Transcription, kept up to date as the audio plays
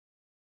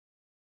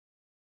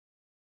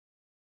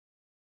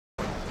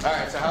All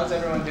right, so how's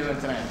everyone doing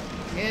tonight?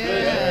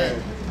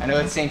 Good. I know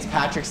it's St.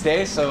 Patrick's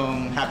Day, so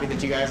I'm happy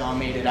that you guys all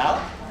made it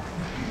out.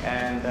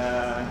 And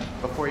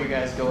before you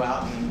guys go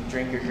out and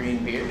drink your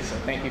green beer, so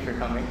thank you for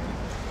coming.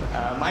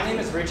 My name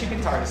is Richie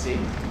Contartesi,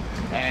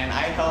 and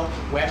I help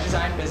web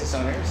design business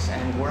owners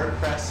and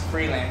WordPress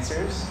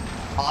freelancers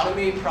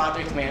automate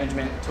project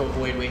management to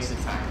avoid wasted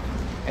time.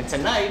 And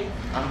tonight,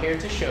 I'm here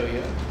to show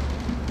you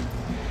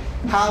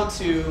how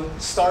to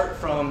start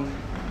from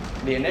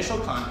the initial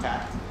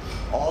contact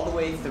all the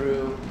way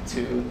through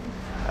to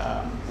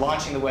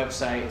launching the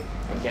website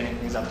and getting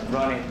things up and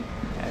running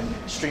and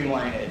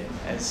streamline it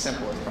as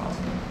simple as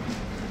possible.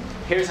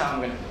 Here's how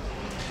I'm going to do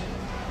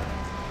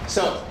it.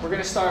 So we're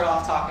going to start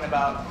off talking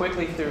about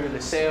quickly through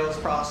the sales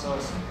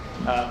process,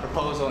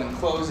 proposal and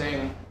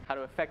closing, how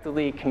to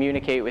effectively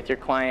communicate with your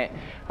client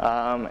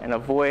and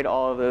avoid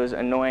all of those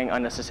annoying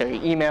unnecessary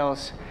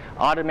emails,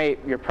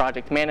 automate your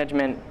project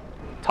management,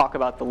 talk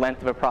about the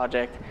length of a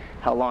project,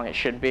 how long it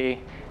should be,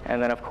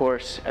 and then of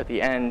course at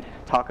the end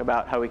talk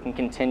about how we can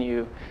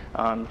continue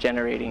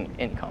generating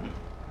income.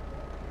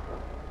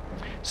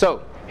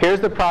 So here's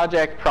the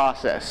project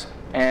process,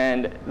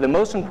 and the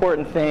most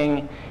important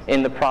thing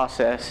in the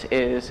process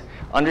is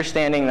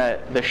understanding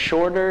that the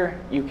shorter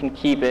you can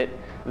keep it,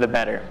 the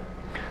better.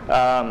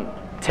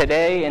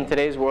 Today, in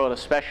today's world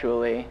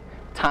especially,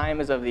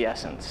 time is of the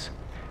essence.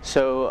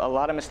 So a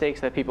lot of mistakes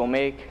that people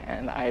make,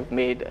 and I've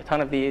made a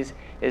ton of these,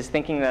 is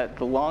thinking that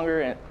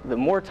the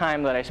more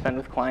time that I spend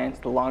with clients,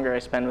 the longer I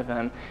spend with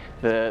them,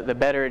 the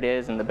better it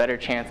is and the better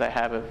chance I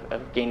have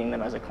of gaining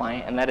them as a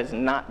client, and that is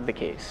not the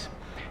case.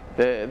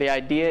 The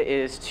idea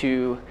is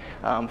to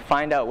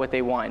find out what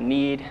they want and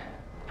need,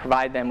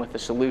 provide them with a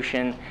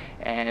solution,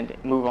 and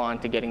move on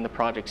to getting the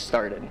project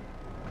started.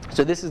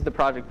 So this is the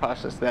project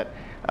process that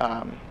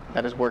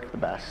has worked the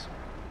best.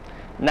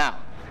 Now,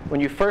 when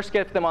you first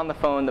get them on the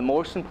phone, the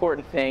most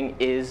important thing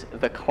is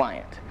the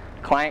client.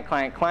 Client,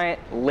 client, client,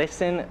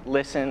 listen,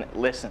 listen,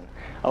 listen.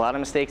 A lot of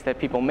mistakes that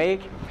people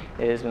make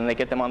is when they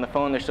get them on the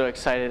phone, they're so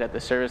excited at the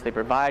service they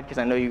provide, because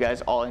I know you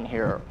guys all in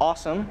here are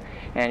awesome,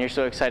 and you're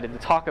so excited to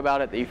talk about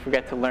it that you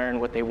forget to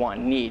learn what they want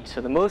and need. So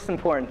the most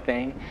important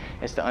thing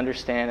is to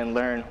understand and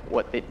learn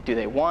what do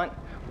they want,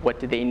 what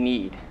do they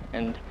need,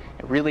 and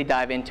really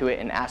dive into it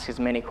and ask as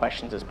many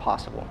questions as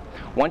possible.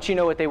 Once you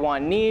know what they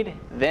want and need,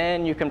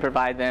 then you can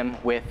provide them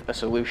with a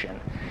solution.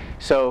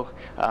 So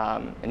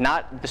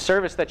not the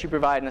service that you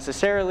provide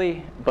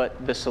necessarily,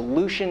 but the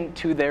solution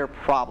to their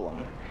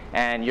problem.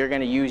 And you're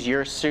going to use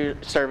your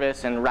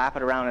service and wrap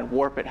it around and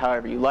warp it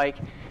however you like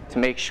to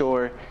make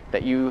sure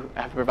that you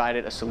have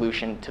provided a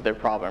solution to their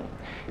problem.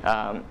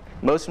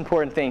 Most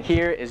important thing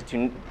here is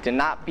to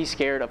not be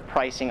scared of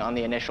pricing on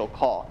the initial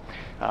call.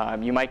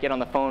 You might get on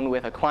the phone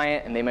with a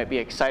client and they might be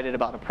excited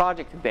about a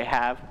project that they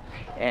have,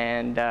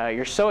 and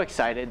you're so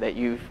excited that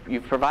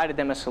you've provided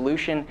them a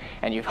solution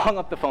and you've hung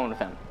up the phone with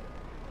them.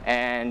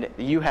 And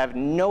you have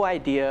no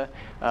idea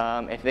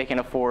if they can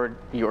afford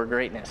your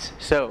greatness.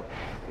 So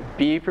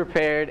be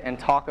prepared and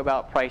talk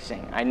about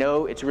pricing. I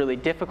know it's really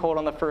difficult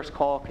on the first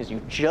call because you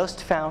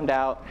just found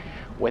out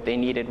what they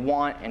need and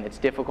want, and it's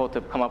difficult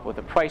to come up with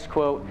a price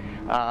quote,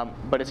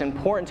 but it's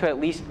important to at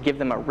least give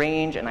them a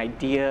range, an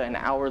idea, an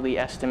hourly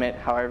estimate,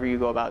 however you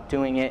go about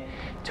doing it,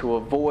 to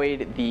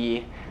avoid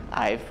the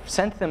I've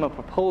sent them a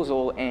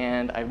proposal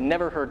and I've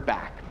never heard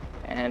back.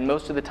 And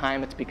most of the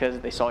time it's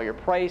because they saw your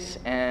price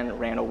and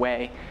ran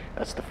away.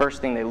 That's the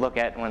first thing they look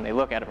at when they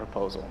look at a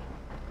proposal.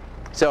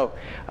 So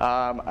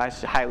I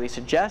highly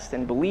suggest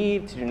and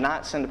believe to do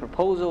not send a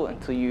proposal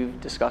until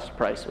you've discussed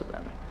price with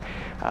them.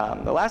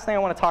 The last thing I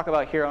want to talk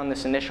about here on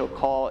this initial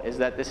call is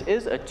that this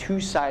is a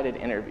two-sided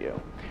interview.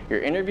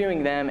 You're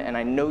interviewing them, and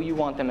I know you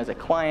want them as a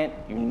client,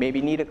 you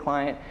maybe need a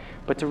client,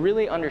 but to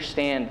really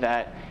understand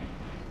that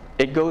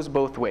it goes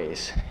both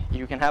ways.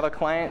 You can have a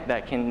client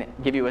that can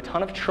give you a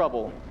ton of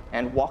trouble,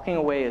 and walking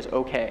away is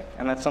okay,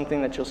 and that's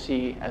something that you'll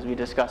see as we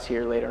discuss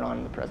here later on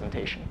in the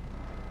presentation.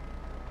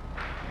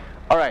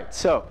 All right,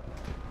 so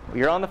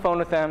you're on the phone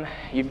with them,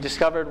 you've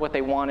discovered what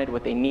they wanted,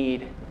 what they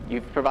need,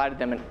 you've provided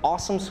them an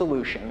awesome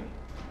solution,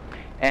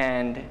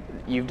 and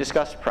you've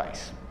discussed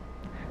price.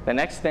 The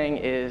next thing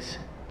is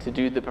to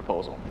do the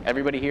proposal.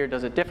 Everybody here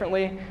does it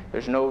differently.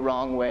 There's no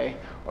wrong way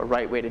or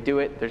right way to do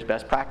it. There's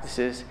best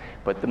practices,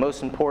 but the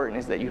most important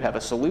is that you have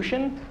a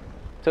solution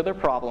to their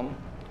problem,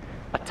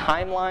 a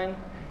timeline,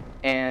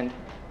 and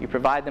you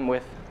provide them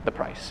with the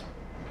price.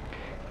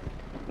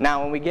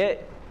 Now,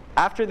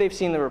 after they've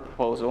seen the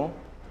proposal,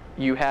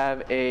 you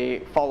have a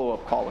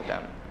follow-up call with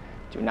them.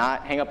 Do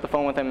not hang up the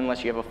phone with them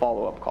unless you have a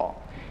follow-up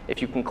call.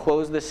 If you can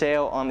close the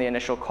sale on the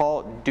initial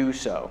call, do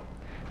so.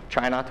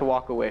 Try not to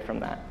walk away from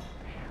that.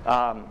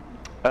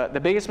 The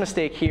biggest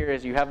mistake here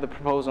is you have the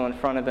proposal in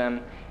front of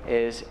them,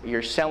 is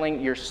you're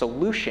selling your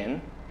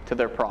solution to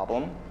their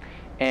problem,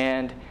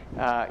 and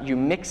you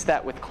mix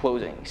that with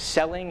closing.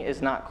 Selling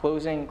is not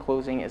closing,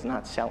 closing is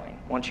not selling.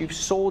 Once you've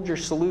sold your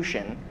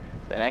solution,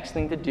 the next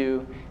thing to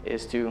do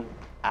is to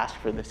ask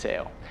for the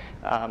sale.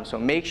 So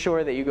make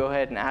sure that you go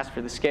ahead and ask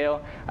for the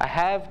scale. I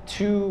have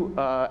 2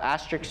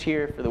 asterisks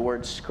here for the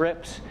word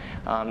scripts.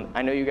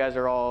 I know you guys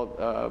are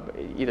all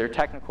either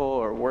technical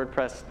or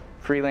WordPress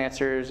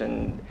freelancers,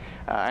 and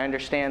I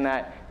understand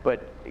that,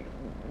 but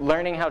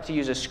learning how to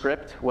use a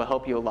script will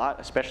help you a lot,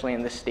 especially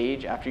in this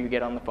stage after you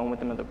get on the phone with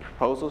them with the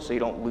proposal, so you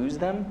don't lose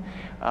them.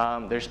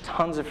 There's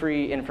tons of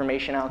free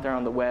information out there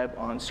on the web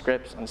on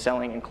scripts, on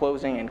selling and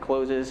closing and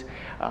closes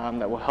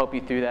that will help you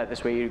through that.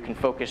 This way you can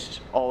focus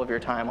all of your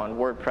time on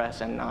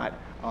WordPress and not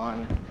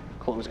on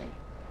closing.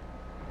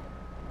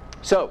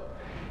 So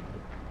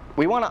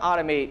we want to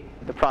automate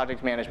the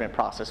project management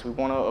process. We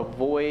want to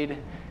avoid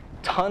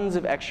tons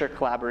of extra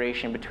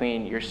collaboration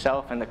between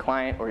yourself and the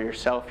client, or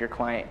yourself, your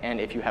client, and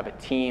if you have a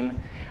team.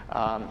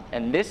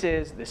 And this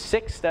is the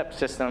 6-step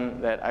system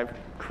that I've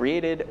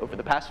created over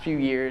the past few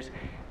years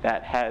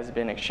that has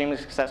been extremely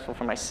successful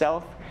for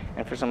myself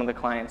and for some of the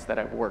clients that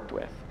I've worked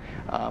with.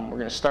 We're going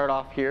to start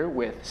off here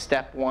with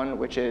step 1,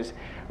 which is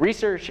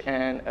research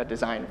and a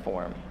design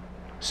form.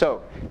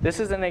 So this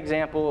is an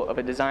example of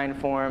a design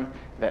form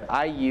that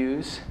I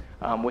use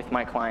with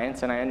my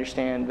clients, and I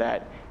understand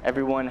that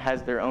everyone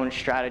has their own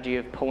strategy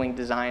of pulling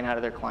design out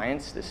of their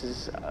clients. This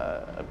is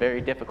a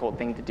very difficult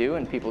thing to do,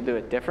 and people do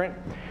it different.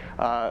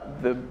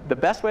 The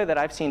best way that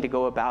I've seen to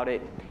go about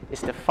it is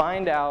to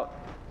find out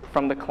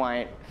from the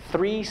client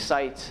 3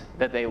 sites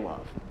that they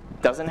love.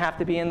 Doesn't have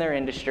to be in their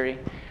industry,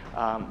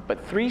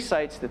 but 3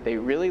 sites that they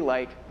really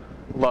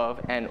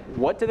love, and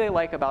what do they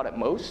like about it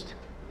most,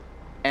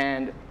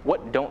 and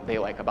what don't they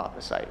like about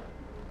the site.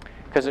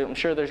 Because I'm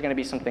sure there's going to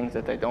be some things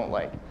that they don't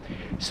like.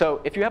 So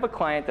if you have a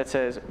client that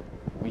says,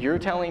 you're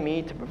telling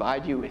me to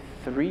provide you with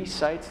 3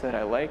 sites that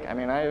I like, I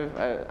mean,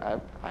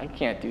 I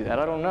can't do that,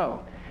 I don't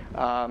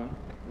know.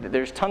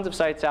 There's tons of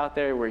sites out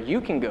there where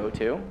you can go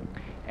to,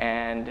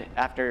 and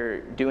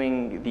after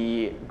doing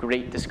the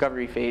great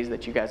discovery phase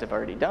that you guys have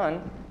already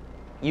done,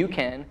 you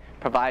can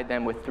provide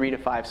them with 3 to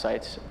 5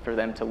 sites for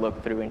them to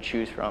look through and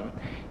choose from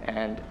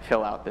and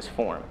fill out this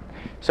form.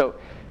 So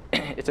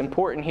it's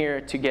important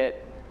here to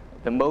get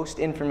the most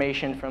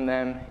information from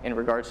them in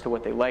regards to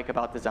what they like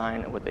about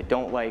design and what they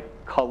don't like,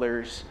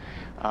 colors,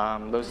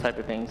 those type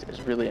of things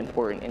is really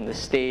important in this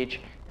stage,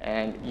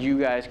 and you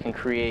guys can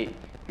create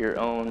your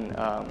own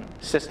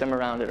system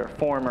around it or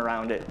form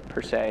around it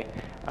per se.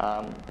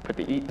 But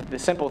the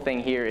simple thing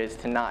here is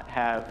to not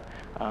have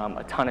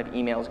a ton of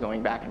emails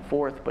going back and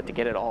forth, but to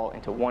get it all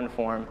into one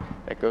form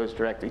that goes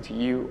directly to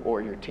you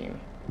or your team.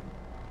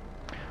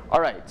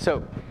 All right,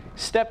 so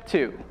step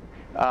 2,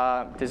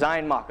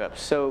 design mockups.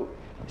 So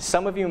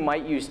some of you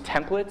might use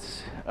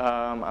templates.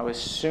 I was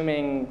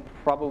assuming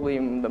probably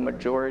the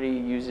majority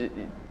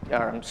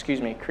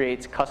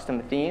creates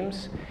custom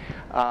themes.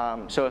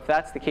 So if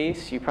that's the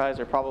case, you guys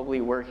are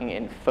probably working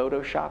in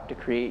Photoshop to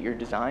create your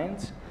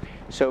designs.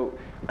 So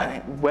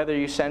whether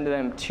you send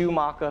them 2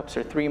 mockups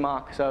or 3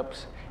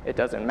 mockups, it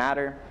doesn't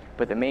matter.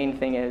 But the main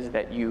thing is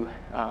that you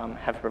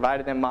have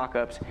provided them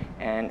mockups,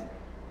 and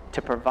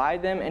to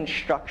provide them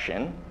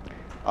instruction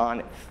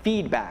on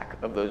feedback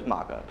of those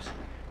mockups.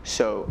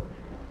 So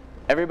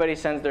everybody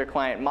sends their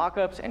client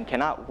mockups and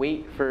cannot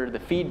wait for the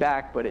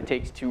feedback, but it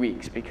takes 2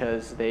 weeks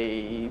because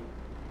they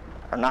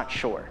are not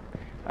sure.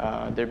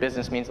 Their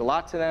business means a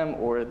lot to them,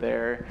 or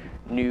their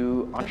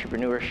new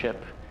entrepreneurship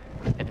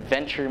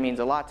adventure means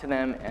a lot to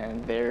them,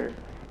 and they're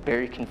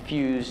very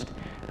confused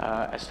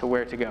as to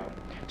where to go.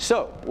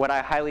 So what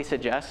I highly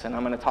suggest, and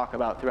I'm going to talk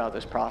about throughout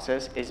this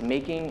process, is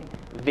making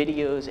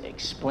videos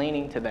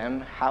explaining to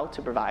them how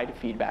to provide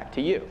feedback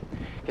to you.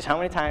 Because how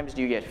many times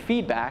do you get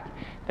feedback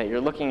that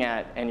you're looking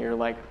at and you're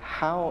like,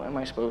 how am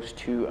I supposed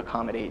to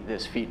accommodate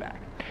this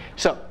feedback?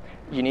 So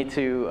you need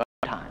to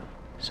time.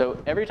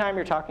 So every time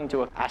you're talking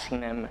to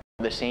asking them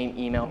the same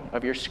email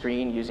of your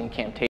screen using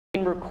Camtasia,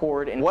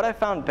 record. And what I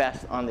found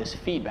best on this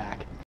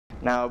feedback,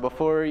 now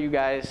before you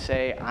guys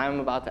say I'm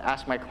about to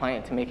ask my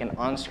client to make an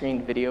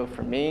on-screen video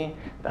for me,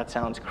 that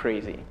sounds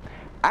crazy.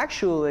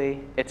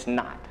 Actually, it's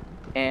not.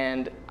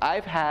 And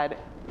I've had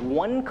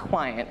 1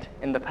 client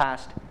in the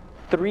past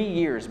 3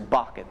 years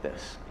balk at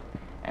this.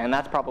 And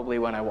that's probably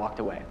when I walked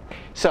away.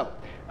 So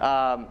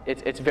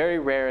it's very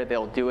rare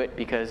they'll do it,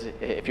 because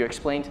if you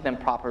explain to them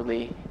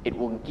properly, it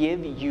will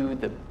give you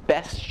the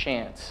best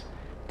chance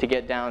to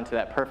get down to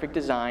that perfect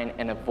design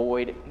and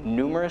avoid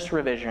numerous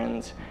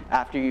revisions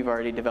after you've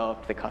already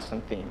developed the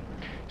custom theme.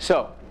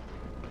 So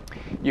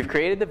you've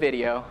created the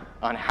video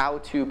on how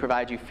to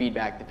provide you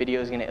feedback. The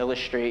video is going to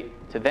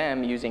illustrate to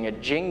them using a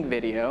Jing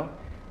video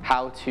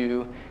how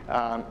to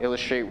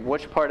illustrate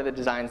which part of the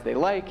designs they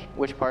like,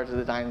 which parts of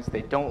the designs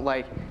they don't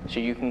like, so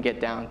you can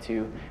get down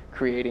to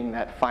creating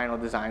that final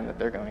design that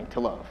they're going to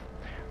love.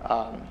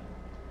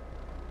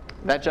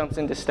 That jumps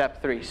into step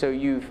 3. So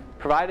you've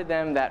provided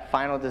them that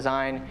final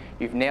design,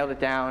 you've nailed it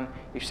down,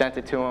 you've sent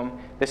it to them.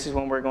 This is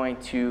when we're going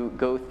to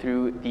go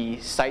through the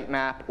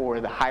sitemap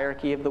or the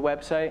hierarchy of the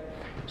website.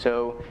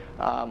 So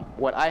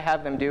what I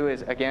have them do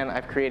is, again,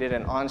 I've created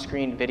an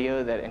on-screen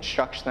video that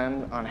instructs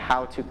them on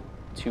how to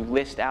to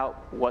list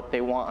out what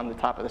they want on the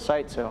top of the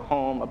site, so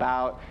home,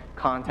 about,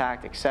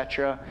 contact,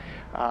 etc.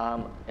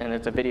 And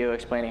it's a video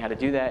explaining how to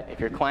do that. If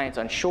your client's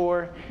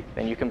unsure,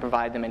 then you can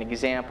provide them an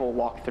example,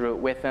 walk through it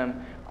with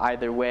them.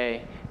 Either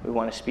way, we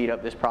want to speed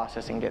up this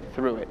process and get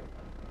through it.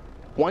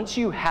 Once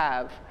you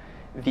have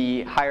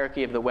the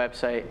hierarchy of the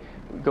website,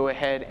 go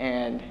ahead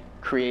and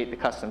create the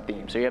custom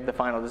theme. So you have the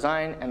final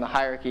design and the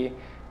hierarchy.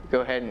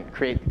 Go ahead and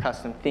create the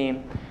custom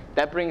theme.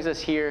 That brings us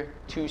here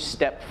to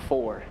step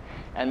 4.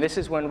 And this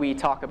is when we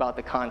talk about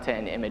the content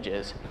and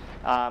images.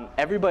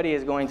 Everybody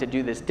is going to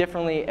do this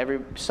differently.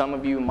 Some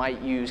of you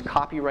might use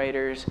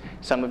copywriters.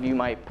 Some of you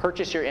might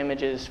purchase your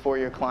images for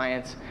your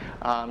clients.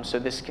 So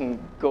this can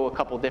go a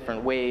couple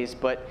different ways.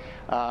 But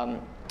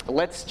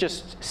let's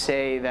just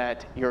say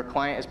that your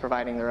client is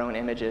providing their own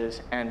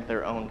images and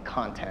their own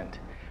content.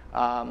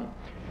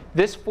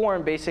 This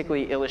form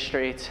basically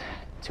illustrates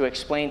to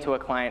explain to a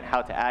client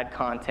how to add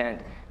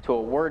content to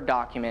a Word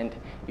document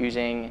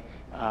using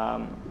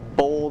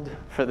bold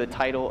for the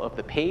title of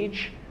the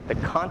page, the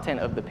content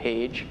of the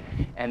page,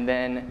 and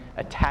then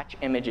attach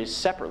images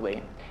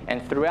separately.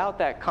 And throughout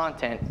that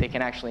content, they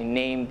can actually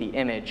name the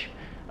image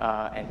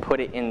and put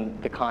it in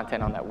the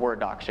content on that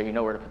Word doc so you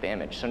know where to put the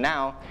image. So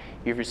now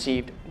you've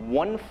received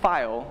one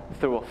file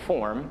through a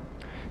form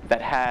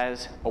that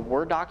has a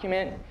Word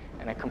document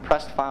and a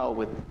compressed file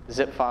with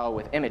zip file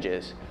with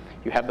images.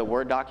 You have the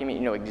Word document,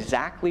 you know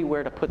exactly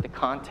where to put the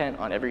content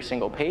on every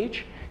single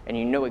page, and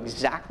you know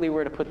exactly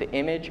where to put the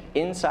image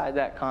inside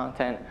that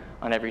content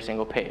on every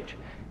single page.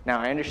 Now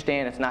I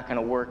understand it's not going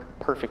to work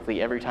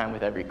perfectly every time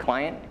with every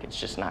client. It's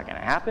just not going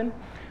to happen.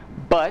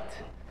 But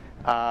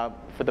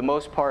for the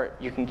most part,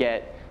 you can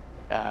get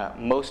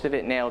most of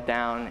it nailed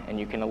down, and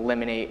you can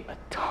eliminate a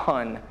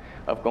ton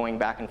of going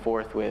back and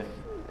forth with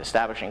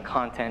establishing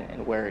content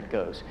and where it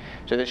goes.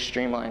 So this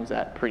streamlines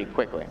that pretty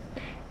quickly.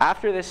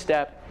 After this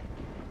step,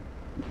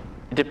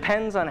 it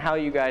depends on how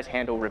you guys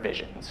handle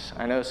revisions.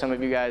 I know some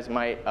of you guys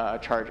might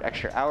charge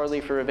extra hourly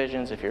for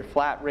revisions if you're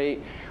flat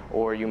rate,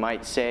 or you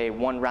might say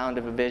one round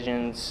of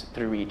revisions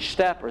through each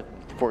step or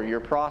for your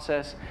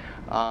process.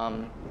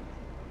 The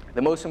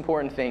most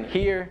important thing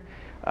here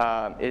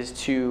is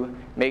to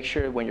make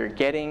sure when you're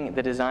getting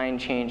the design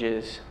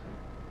changes,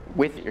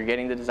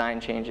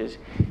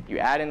 you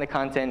add in the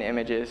content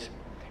images,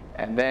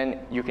 and then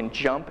you can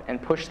jump and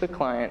push the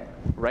client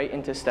right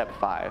into step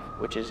 5,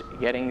 which is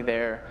getting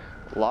their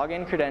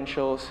login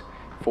credentials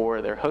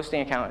for their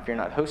hosting account if you're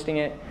not hosting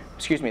it,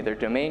 their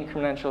domain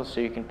credentials so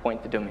you can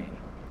point the domain.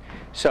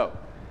 So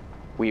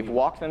we've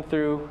walked them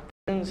through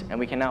and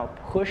we can now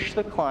push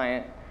the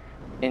client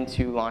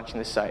into launching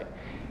the site.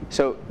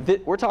 So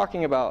we're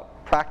talking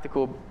about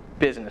practical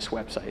business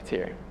websites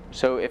here.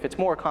 So if it's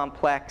more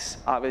complex,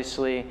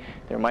 obviously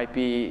there might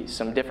be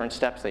some different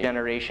steps like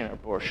generation or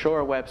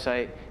brochure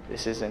website.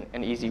 This is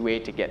an easy way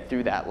to get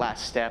through that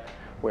last step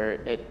where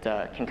it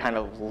can kind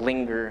of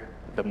linger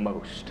the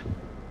most.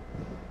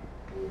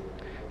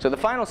 So the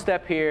final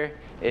step here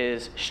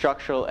is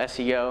structural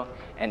SEO,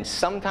 and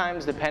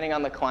sometimes, depending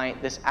on the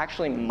client, this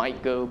actually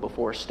might go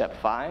before step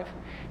 5.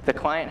 If the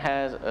client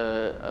has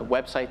a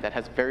website that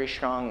has very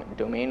strong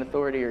domain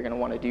authority, you're going to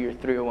want to do your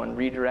 301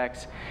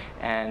 redirects,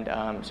 and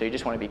so you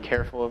just want to be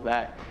careful of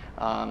that.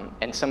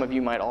 And some of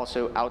you might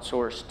also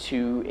outsource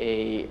to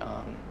a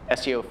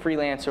SEO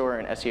freelancer or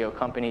an SEO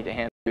company to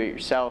handle it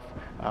yourself.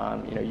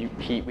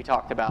 We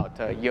talked about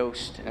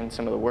Yoast and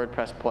some of the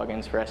WordPress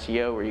plugins for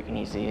SEO where you can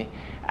easily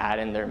add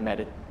in their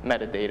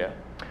metadata.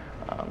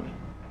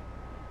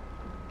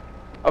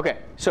 Okay,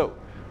 so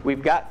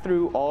we've got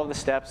through all of the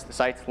steps, the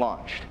site's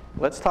launched.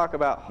 Let's talk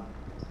about,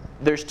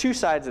 there's two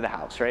sides of the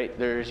house, right?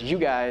 There's you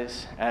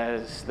guys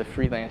as the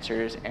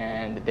freelancers,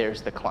 and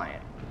there's the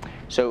client.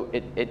 So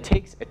it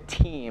takes a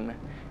team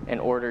in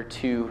order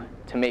to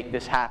make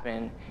this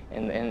happen,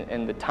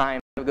 and the time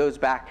goes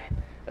back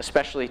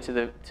especially to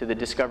the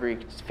discovery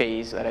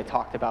phase that I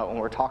talked about when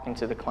we're talking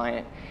to the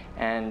client,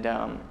 and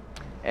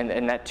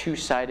that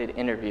two-sided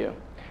interview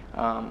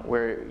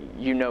where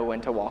you know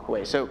when to walk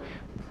away. So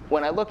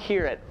when I look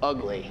here at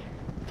ugly,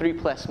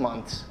 3+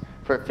 months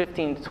for a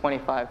 15 to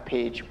 25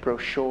 page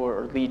brochure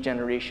or lead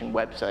generation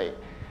website,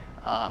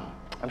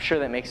 I'm sure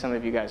that makes some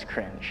of you guys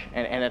cringe,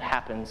 and it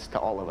happens to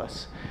all of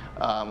us.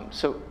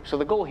 So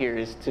the goal here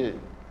is to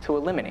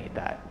eliminate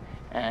that,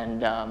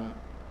 and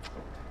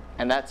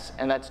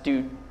that's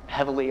due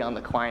heavily on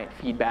the client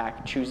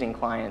feedback, choosing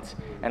clients,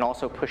 and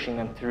also pushing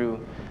them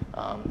through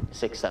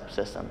 6-step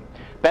system.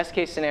 Best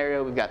case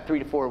scenario, we've got 3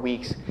 to 4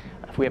 weeks.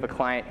 If we have a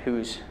client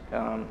who's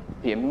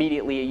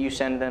immediately you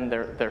send them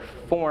their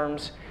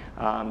forms,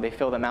 they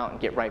fill them out and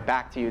get right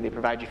back to you. They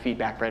provide you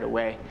feedback right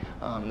away.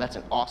 That's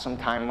an awesome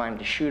timeline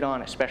to shoot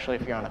on, especially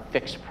if you're on a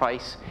fixed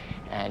price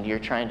and you're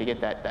trying to get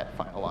that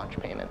final launch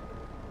payment.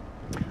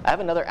 I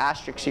have another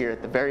asterisk here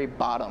at the very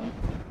bottom.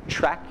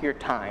 Track your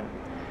time.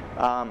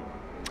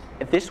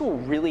 This will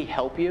really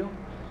help you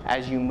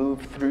as you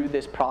move through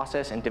this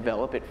process and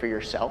develop it for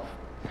yourself.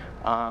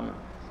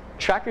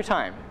 Track your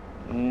time.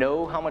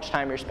 Know how much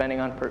time you're spending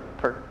on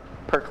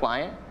per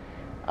client.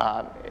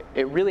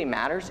 It really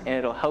matters, and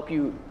it'll help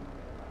you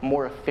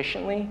more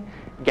efficiently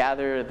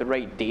gather the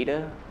right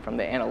data from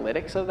the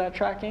analytics of that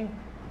tracking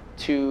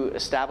to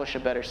establish a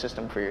better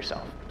system for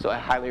yourself. So I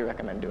highly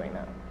recommend doing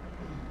that.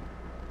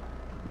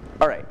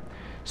 All right,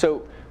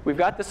 so we've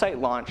got the site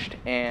launched,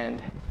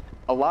 and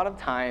a lot of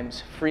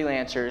times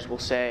freelancers will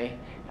say,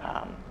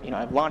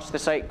 I've launched the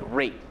site,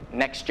 great,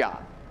 next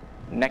job,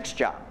 next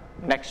job,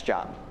 next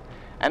job.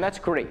 And that's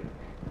great,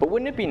 but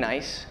wouldn't it be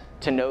nice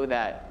to know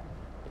that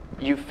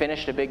you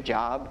finished a big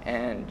job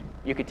and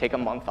you could take a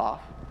month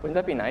off? Wouldn't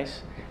that be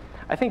nice?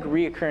 I think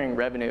reoccurring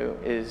revenue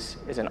is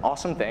an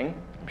awesome thing.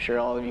 I'm sure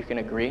all of you can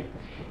agree.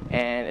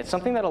 And it's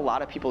something that a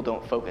lot of people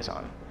don't focus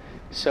on.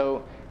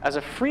 So as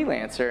a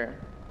freelancer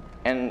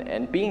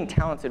and being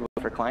talented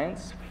for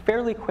clients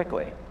fairly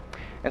quickly.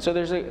 And so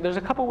there's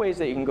a couple ways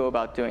that you can go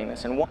about doing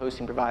this. And one,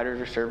 hosting providers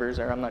or servers,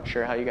 or I'm not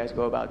sure how you guys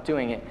go about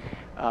doing it.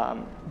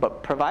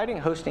 But providing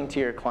hosting to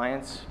your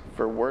clients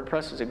for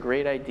WordPress is a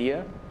great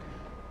idea.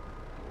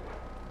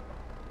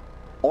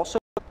 Also,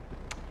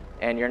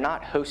 and you're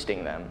not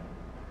hosting them,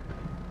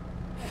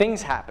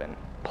 things happen.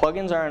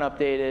 Plugins aren't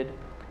updated,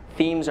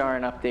 themes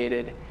aren't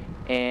updated,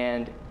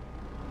 and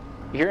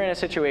you're in a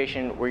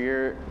situation where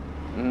you're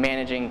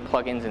managing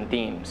plugins and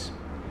themes.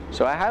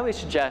 So I highly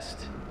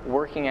suggest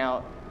working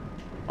out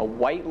a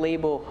white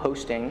label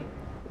hosting,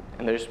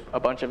 and there's a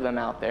bunch of them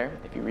out there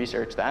if you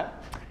research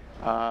that,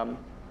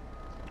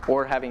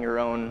 or having your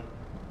own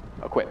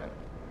equipment.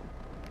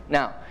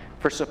 Now,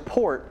 for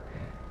support,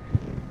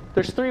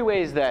 there's 3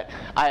 ways that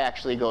I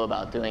actually go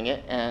about doing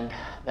it, and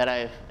that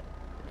I've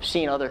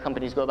seen other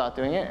companies go about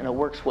doing it, and it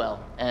works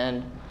well.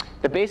 And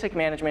the basic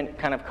management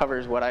kind of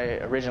covers what I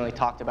originally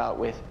talked about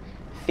with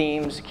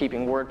themes,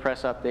 keeping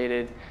WordPress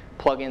updated,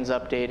 plugins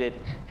updated,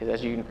 because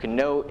as you can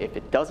know, if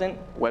it doesn't,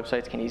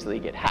 websites can easily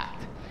get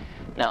hacked.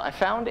 Now, I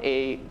found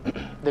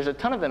there's a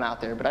ton of them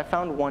out there, but I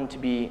found one to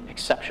be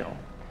exceptional.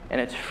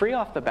 And it's free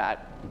off the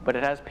bat, but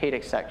it has paid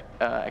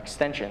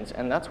extensions,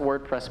 and that's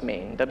WordPress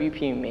main,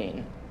 WP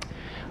main.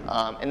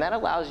 And that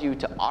allows you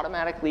to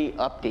automatically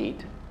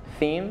update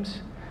themes,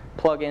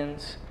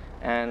 plugins,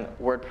 and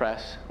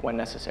WordPress when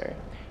necessary.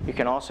 You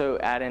can also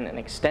add in an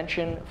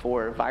extension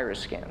for virus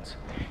scans.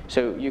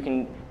 So you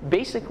can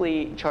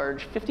basically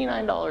charge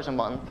 $59 a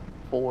month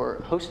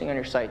for hosting on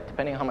your site,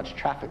 depending on how much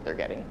traffic they're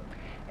getting,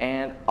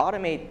 and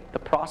automate the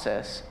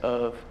process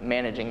of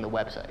managing the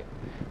website.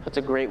 That's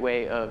a great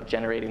way of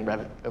generating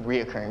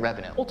reoccurring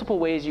revenue. Multiple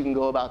ways you can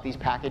go about these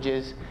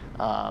packages.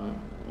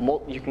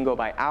 You can go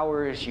by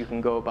hours, you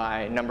can go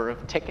by number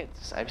of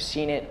tickets. I've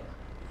seen it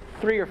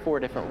 3 or 4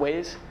 different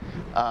ways.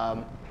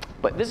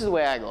 But this is the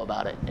way I go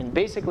about it. And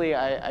basically,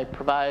 I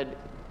provide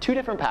 2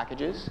 different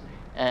packages,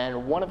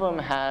 and one of them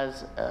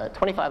has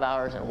 25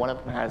 hours and one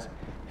of them has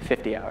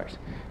 50 hours.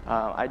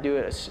 I do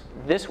it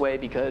this way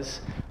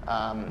because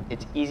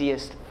it's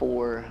easiest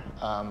for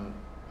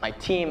my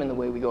team and the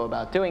way we go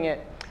about doing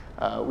it.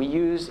 We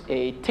use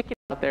a ticket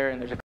out there, and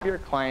there's your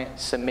client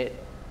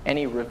submit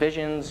any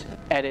revisions,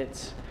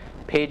 edits,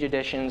 page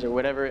additions, or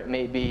whatever it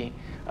may be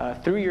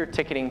through your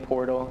ticketing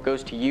portal.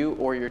 Goes to you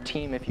or your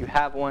team if you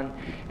have one,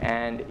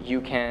 and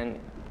you can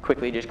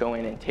quickly just go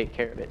in and take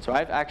care of it. So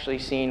I've actually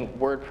seen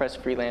WordPress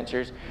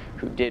freelancers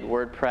who did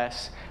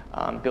WordPress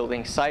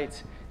building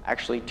sites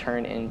actually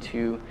turn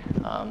into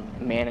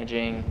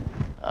managing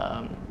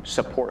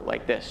support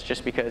like this,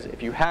 just because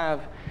if you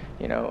have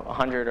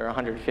 100 or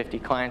 150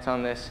 clients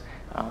on this,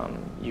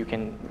 you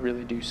can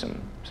really do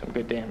some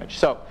good damage.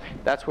 So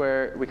that's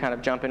where we kind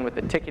of jump in with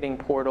the ticketing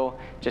portal,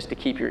 just to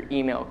keep your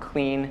email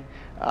clean.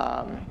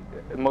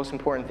 The most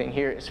important thing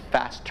here is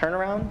fast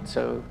turnaround.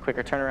 So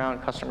quicker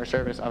turnaround, customer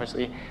service,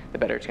 obviously, the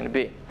better it's going to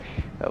be.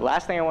 The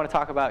last thing I want to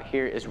talk about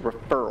here is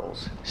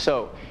referrals.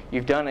 So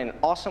you've done an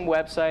awesome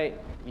website,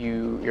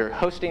 you're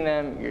hosting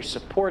them, you're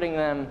supporting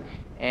them,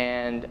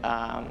 and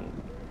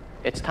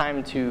it's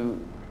time to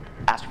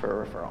ask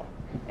for a referral.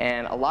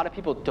 And a lot of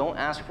people don't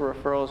ask for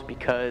referrals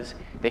because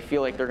they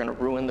feel like they're going to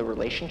ruin the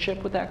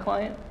relationship with that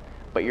client,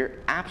 but you're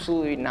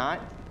absolutely not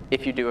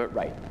if you do it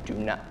right. Do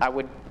not. I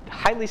would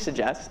highly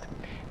suggest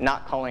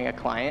not calling a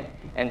client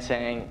and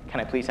saying, "Can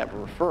I please have a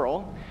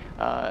referral?"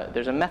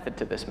 There's a method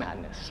to this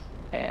madness.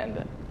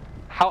 And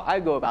how I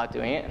go about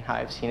doing it, and how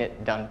I've seen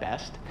it done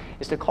best,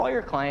 is to call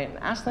your client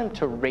and ask them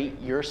to rate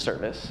your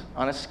service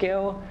on a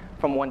scale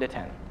from 1 to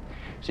 10.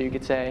 So you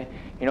could say,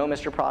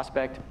 Mr.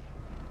 Prospect,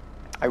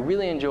 I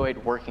really enjoyed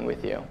working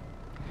with you.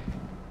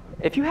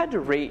 If you had to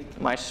rate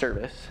my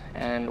service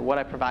and what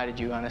I provided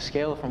you on a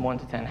scale from 1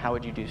 to 10, how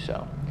would you do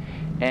so?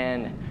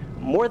 And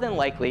more than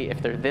likely,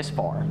 if they're this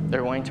far,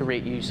 they're going to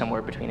rate you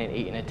somewhere between an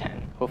 8 and a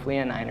 10, hopefully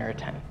a 9 or a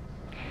 10.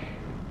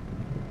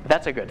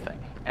 That's a good thing.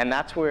 And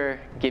that's where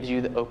it gives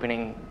you the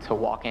opening to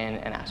walk in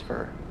and ask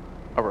for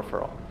a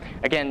referral.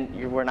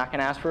 Again, we're not going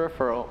to ask for a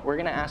referral. We're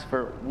going to ask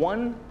for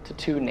 1 to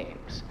 2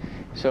 names.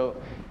 So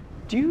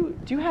do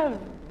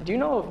you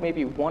know of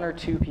maybe 1 or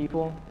 2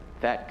 people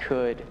that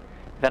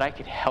I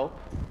could help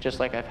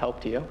just like I've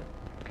helped you?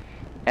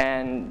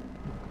 And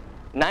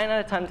 9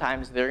 out of 10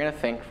 times, they're going to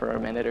think for a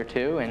minute or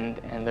two, and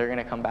they're going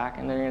to come back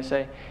and they're going to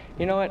say,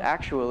 you know what,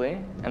 actually,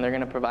 and they're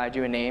going to provide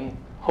you a name,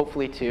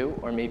 hopefully 2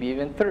 or maybe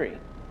even 3.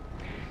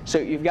 So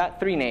you've got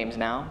 3 names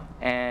now,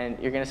 and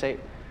you're going to say,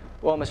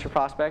 well, Mr.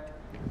 Prospect,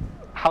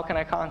 how can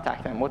I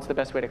contact them? What's the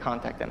best way to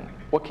contact them?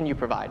 What can you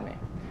provide me?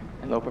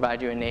 And they'll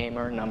provide you a name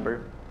or a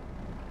number.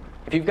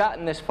 If you've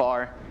gotten this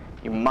far,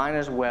 you might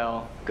as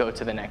well go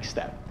to the next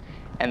step.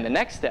 And the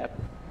next step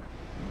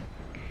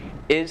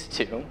is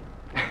to,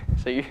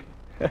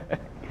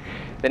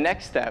 the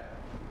next step,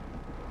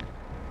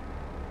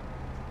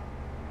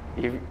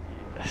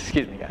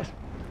 excuse me guys.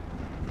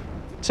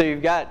 So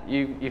you've got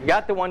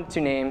the 1 to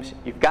 2 names,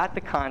 you've got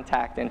the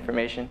contact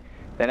information.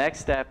 The next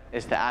step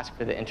is to ask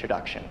for the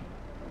introduction.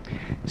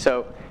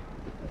 So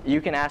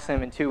you can ask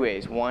them in 2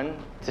 ways. 1,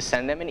 to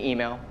send them an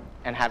email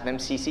and have them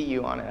CC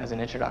you on it as an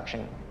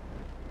introduction.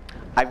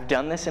 I've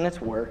done this and it's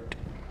worked,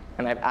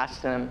 and I've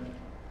asked them,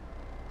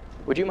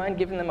 would you mind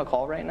giving them a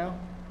call right now?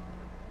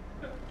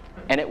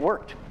 And it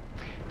worked.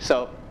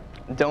 So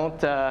don't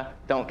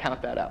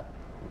count that out.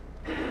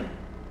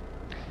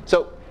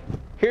 So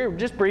here,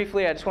 just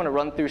briefly, I just want to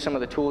run through some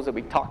of the tools that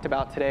we talked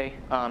about today.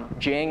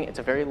 Jing, it's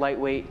a very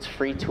lightweight, it's a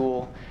free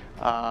tool.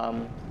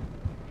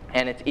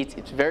 And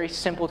it's very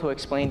simple to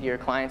explain to your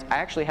clients. I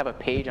actually have a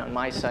page on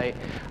my site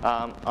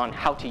on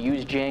how to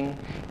use Jing.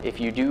 If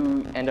you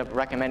do end up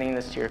recommending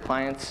this to your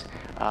clients,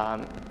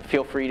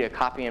 feel free to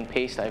copy and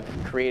paste. I've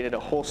created a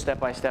whole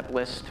step-by-step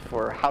list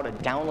for how to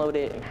download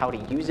it and how to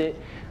use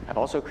it. I've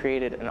also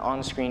created an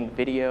on-screen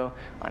video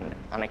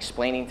on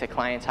explaining to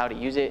clients how to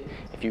use it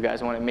if you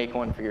guys want to make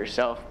one for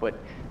yourself. But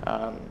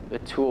the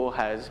tool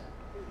has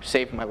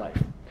saved my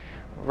life.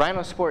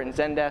 Rhino Support and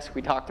Zendesk,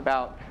 we talked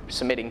about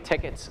submitting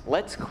tickets.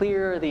 Let's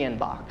clear the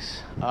inbox.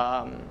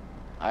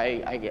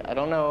 I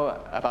don't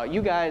know about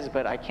you guys,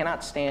 but I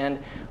cannot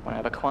stand when I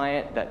have a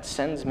client that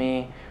sends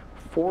me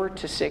 4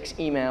 to 6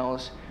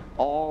 emails,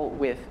 all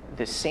with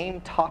the same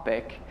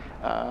topic,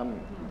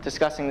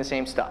 discussing the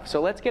same stuff.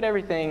 So let's get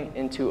everything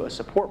into a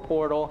support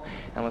portal,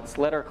 and let's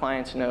let our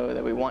clients know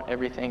that we want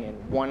everything in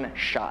one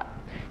shot.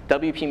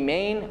 WP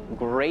Main,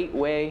 great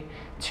way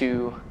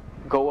to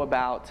go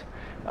about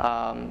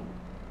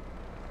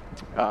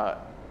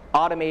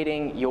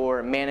automating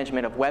your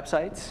management of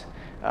websites.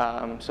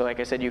 So like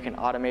I said, you can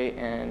automate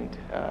and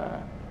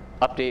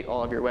update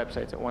all of your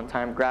websites at one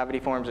time. Gravity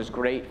Forms is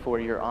great for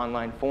your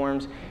online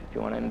forms. If you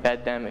want to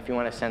embed them, if you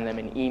want to send them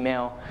an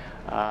email,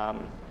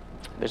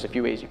 there's a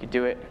few ways you could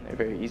do it. They're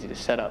very easy to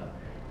set up.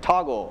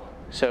 Toggle.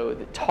 So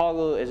the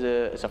Toggle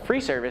is a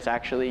free service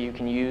actually you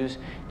can use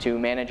to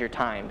manage your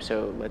time.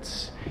 So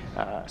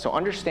so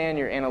understand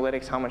your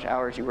analytics, how much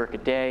hours you work a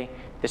day.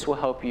 This will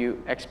help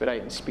you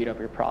expedite and speed up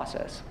your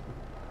process.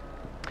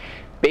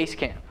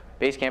 Basecamp.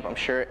 Basecamp, I'm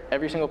sure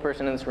every single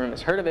person in this room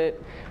has heard of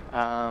it,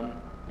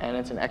 and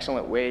it's an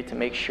excellent way to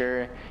make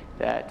sure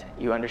that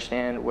you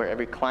understand where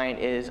every client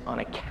is on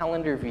a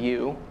calendar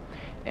view,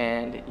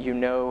 and you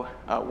know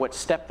what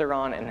step they're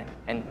on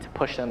and to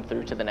push them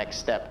through to the next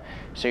step,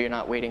 so you're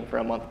not waiting for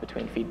a month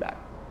between feedback.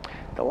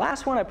 The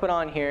last one I put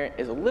on here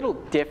is a little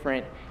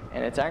different,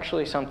 and it's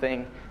actually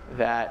something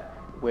that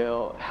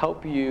will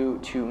help you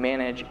to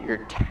manage your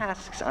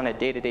tasks on a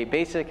day-to-day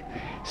basis.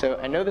 So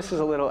I know this is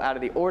a little out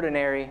of the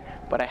ordinary,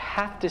 but I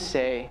have to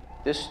say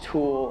this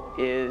tool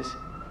is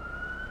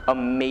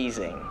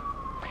amazing.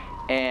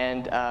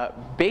 And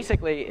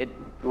basically, it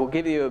will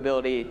give you the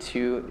ability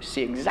to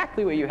see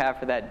exactly what you have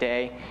for that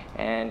day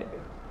and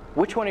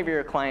which one of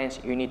your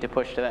clients you need to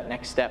push to that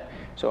next step.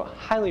 So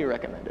highly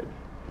recommended.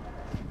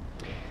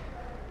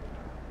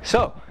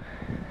 So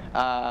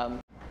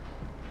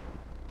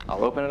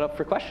I'll open it up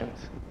for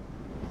questions.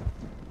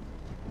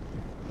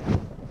 How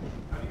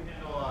do you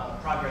handle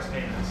progress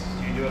payments?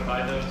 Do you do it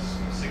by those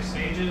 6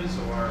 stages,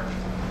 or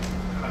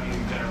how do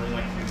you generally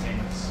like to do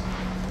payments?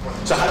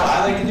 So how do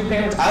I like to do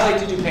payments? I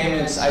like to do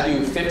payments, I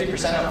do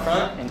 50% up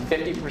front and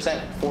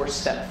 50% for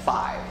step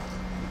 5.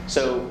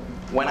 So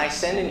when I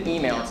send an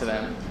email to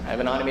them, I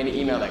have an automated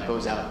email that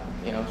goes out.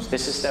 You know,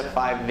 this is step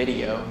 5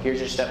 video, here's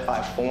your step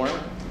 5 form,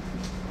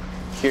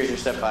 here's your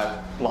step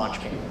 5 launch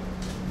payment.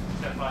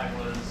 Step 5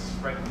 was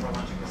right before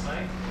launching the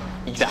site?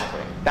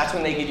 Exactly. That's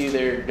when they give you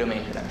their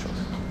domain credentials.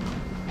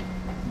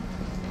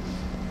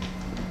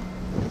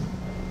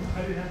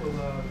 How do you handle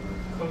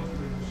code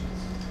revisions?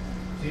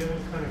 Do you have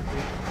any kind of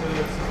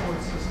support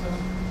system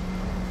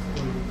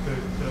where you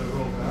could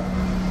roll back?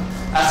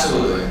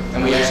 Absolutely.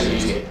 And we actually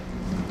use it.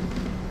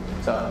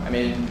 So, I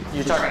mean,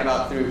 you're talking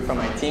about from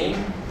my team?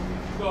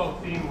 Well,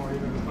 theme or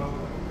even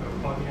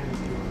plugins,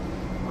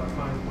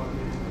 modifying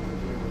plugins.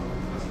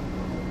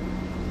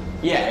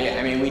 Yeah.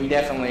 I mean, we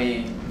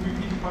definitely.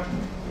 Repeat the question.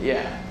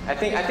 Yeah. I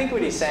think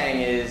what he's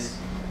saying is,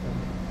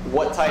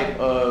 what type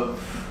of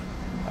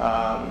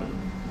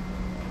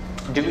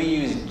do we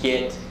use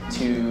Git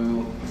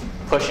to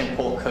push and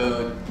pull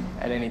code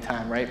at any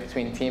time, right,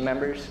 between team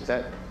members? Is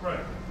that? Right.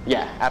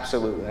 Yeah,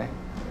 absolutely.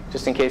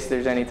 Just in case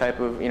there's any type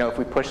of, if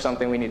we push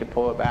something, we need to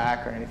pull it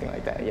back or anything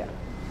like that. Yeah.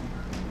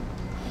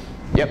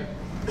 Yep.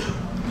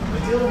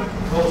 When dealing with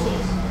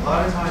proposals, A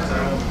lot of times I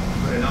don't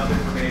put enough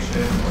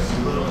information or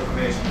too little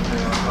information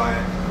depending on the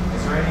client.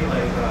 Is there any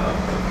like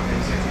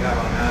things that you have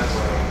on that,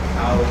 or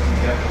how you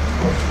get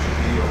what it should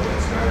be or what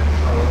it's strategy?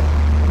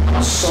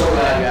 I'm so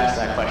glad you asked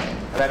that question.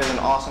 That is an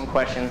awesome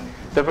question.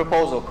 The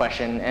proposal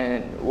question,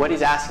 and what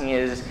he's asking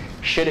is,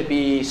 should it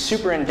be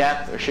super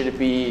in-depth, or should it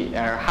be,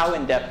 or how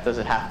in-depth does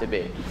it have to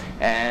be?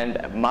 And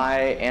my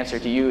answer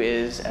to you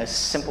is as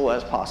simple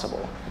as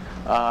possible.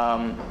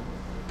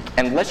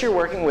 Unless you're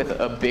working with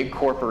a big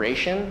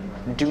corporation,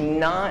 do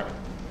not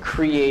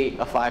create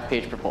a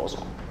 5-page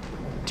proposal.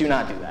 Do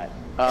not do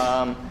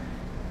that.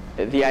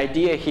 The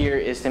idea here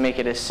is to make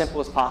it as simple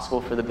as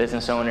possible for the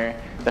business owner.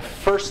 The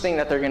first thing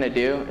that they're going to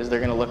do is they're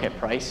going to look at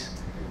price.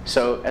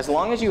 So as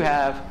long as you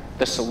have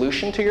the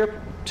solution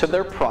to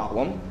their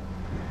problem,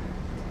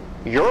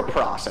 your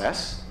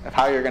process of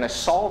how you're going to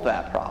solve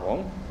that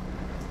problem,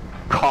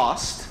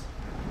 cost,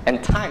 and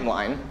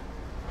timeline,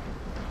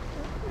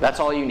 that's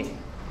all you need.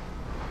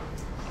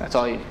 That's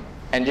all you need.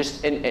 And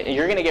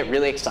you're going to get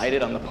really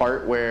excited on the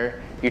part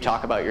where you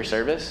talk about your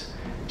service.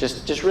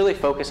 Just really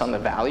focus on the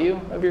value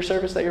of your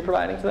service that you're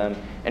providing to them,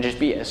 and just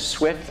be as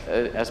swift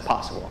as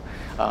possible.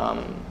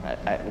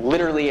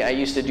 Literally, I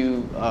used to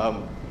do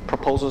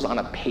proposals on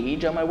a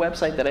page on my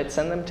website that I'd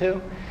send them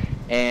to,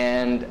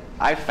 and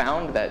I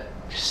found that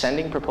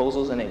sending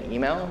proposals in an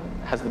email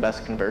has the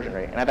best conversion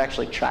rate, and I've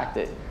actually tracked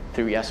it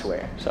through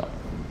Yesware. So,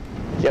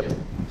 yep.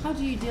 How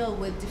do you deal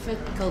with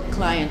difficult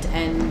client,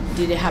 and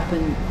did it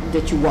happen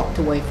that you walked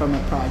away from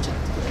a project,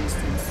 for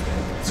instance?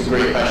 It's a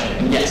great question.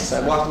 And yes,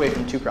 I've walked away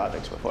from 2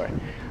 projects before.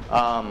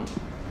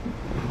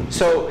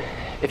 So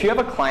if you have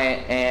a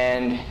client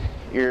and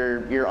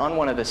you're on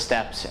one of the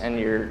steps and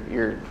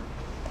you're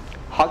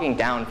hogging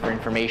down for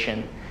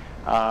information,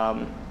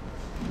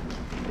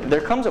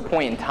 there comes a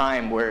point in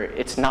time where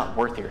it's not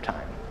worth your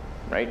time,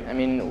 right? I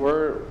mean,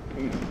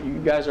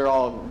 you guys are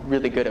all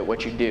really good at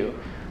what you do.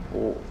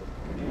 Well,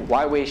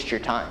 why waste your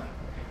time?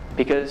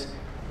 Because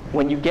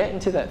when you get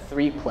into that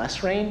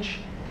 3+ range,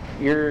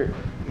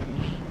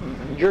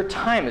 your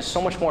time is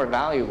so much more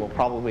valuable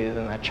probably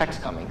than that check's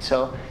coming.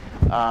 So,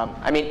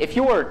 I mean, if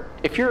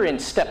you're in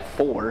step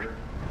 4,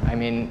 I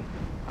mean,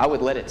 I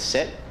would let it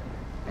sit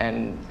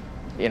and,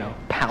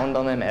 pound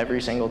on them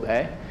every single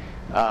day.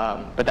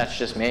 But that's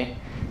just me.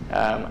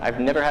 I've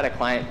never had a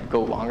client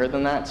go longer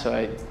than that, so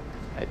I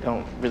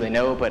don't really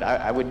know. But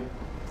I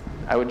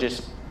would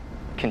just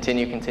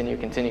continue,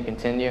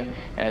 and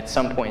at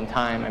some point in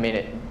time, I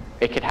mean,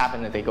 it could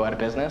happen that they go out of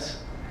business,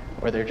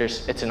 or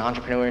it's an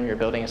entrepreneur and you're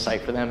building a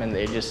site for them and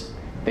they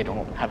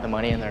don't have the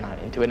money and they're not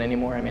into it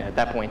anymore. I mean, at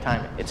that point in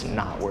time, it's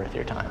not worth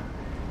your time.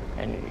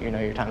 And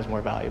your time is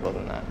more valuable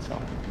than that, so.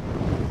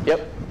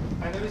 Yep.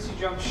 I noticed you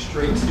jumped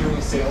straight to doing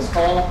a sales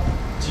call.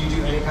 Do you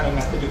do any kind of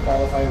method to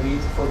qualify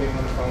leads before getting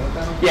on the phone with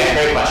them? Yeah,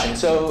 great question.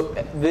 So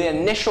the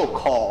initial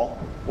call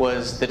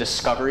was the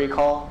discovery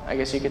call, I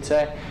guess you could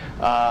say.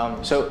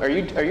 So are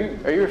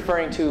you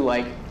referring to,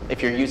 like,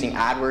 if you're using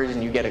AdWords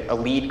and you get a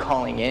lead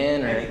calling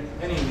in, or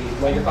any lead?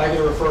 Like if I get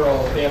a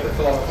referral, they have to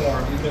fill out a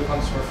form, even if it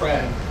comes from a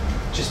friend,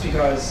 just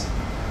because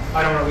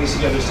I don't want to waste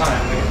each other's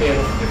time. Like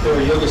if they're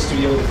a yoga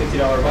studio with a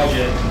 $50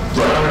 budget,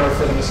 so I don't want to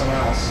refer them to someone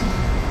else.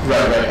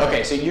 Right.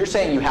 Okay, so you're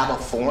saying you have a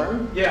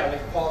form? Yeah,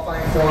 like a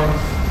qualifying form,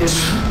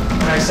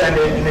 and I send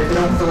it, and if they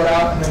don't fill it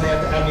out, and then they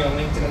have to add me on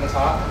LinkedIn in the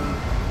top.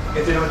 And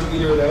if they don't do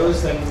either of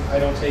those, then I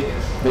don't take it.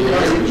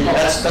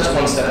 That's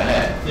one step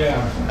ahead.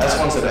 Yeah. That's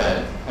one step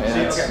ahead. I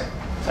mean, Okay.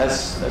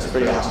 That's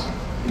pretty awesome.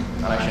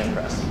 I'm actually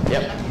impressed.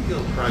 Yep. How do you deal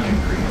with project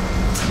creep?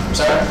 I'm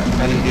sorry?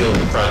 How do you deal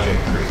with project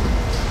creep?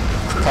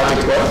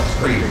 Project what?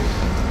 Creep.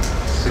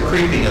 The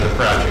creeping of the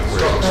project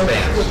where it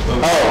expands.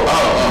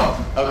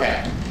 Oh,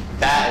 okay.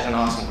 That is an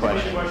awesome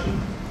Repeat the question.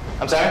 question.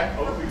 I'm sorry?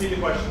 Oh, repeat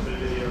the question for the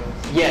video.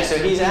 Yeah, so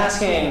he's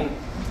asking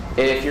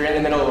if you're in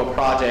the middle of a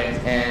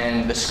project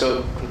and the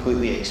scope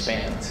completely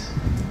expands.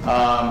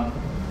 And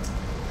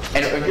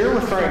if you're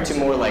referring to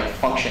more like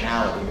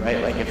functionality,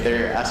 right? Like if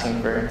they're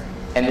asking for,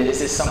 and is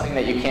this something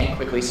that you can't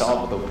quickly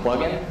solve with a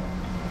plugin?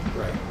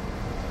 Right.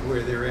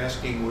 Where they're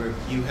asking, where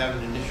you have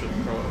an initial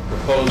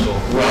proposal,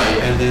 Right.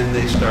 and then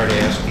they start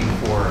asking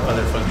for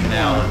other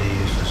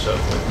functionalities and so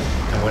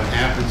forth. And what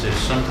happens is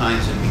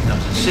sometimes it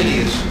becomes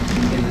insidious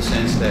in the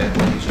sense that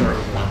when you start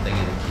with one thing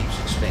and it keeps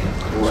expanding.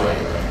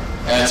 Right.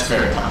 That's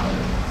very common.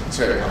 It's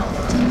very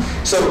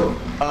common. So,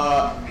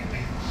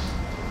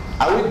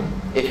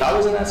 if I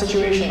was in that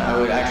situation, I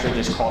would actually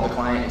just call the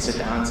client and sit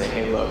down and say,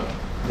 hey, look,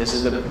 this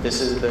is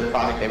the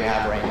product that we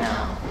have right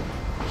now.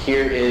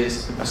 Here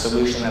is a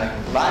solution that I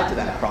can provide to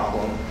that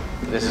problem.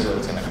 This is what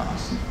it's going to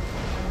cost.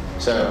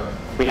 So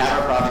we have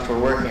our project we're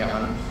working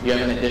on. You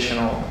have an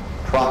additional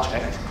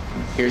project.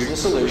 Here's the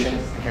solution.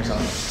 And here's how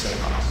much it's going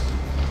to cost.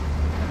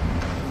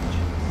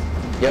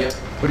 Yep.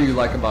 What do you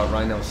like about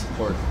Rhino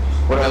support?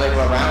 What do I like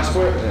about Rhino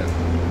Support?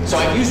 Yeah. So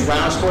I've used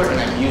Rhino Support and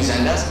I've used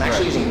Zendesk. I'm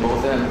actually using both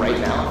of them right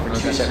now for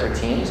 2 separate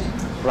teams.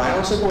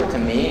 Rhino Support to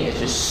me is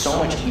just so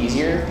much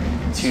easier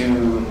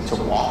to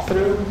walk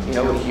through. You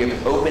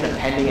have open, a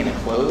pending, and a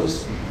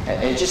closed.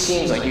 And it just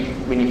seems like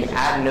when you can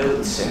add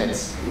notes, and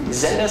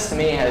Zendesk to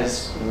me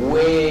has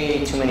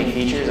way too many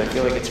features. I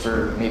feel like it's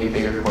for maybe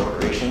bigger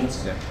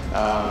corporations. Yeah.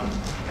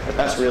 But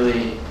that's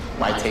really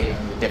my take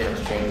on the difference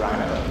between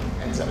Rhino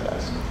and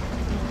Zendesk.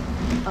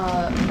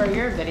 For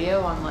your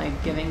video on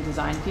like giving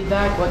design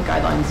feedback, what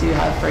guidelines do you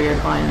have for your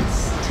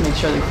clients to make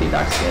sure the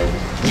feedback's good?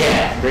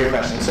 Yeah, great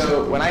question.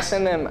 So when I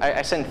send them,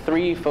 I send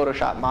 3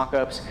 Photoshop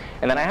mockups,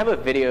 and then I have a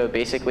video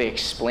basically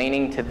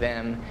explaining to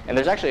them, and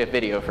there's actually a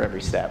video for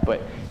every step,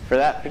 but for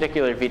that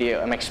particular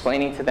video, I'm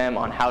explaining to them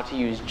on how to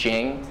use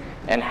Jing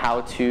and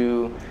how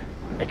to,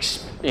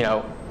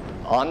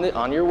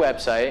 on your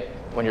website,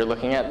 when you're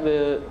looking at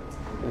the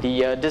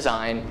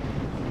design,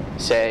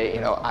 say,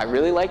 I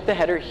really like the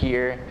header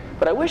here,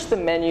 but I wish the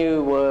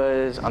menu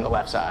was on the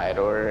left side,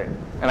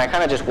 and I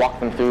kind of just walk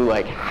them through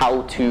like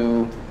how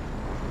to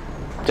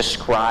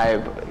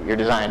describe your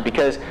design,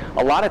 because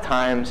a lot of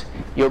times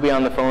you'll be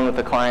on the phone with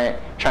the client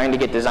trying to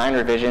get design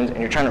revisions, and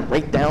you're trying to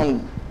write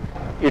down,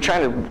 you're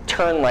trying to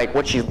turn like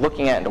what she's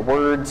looking at into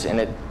words,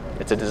 and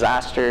it's a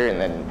disaster, and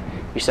then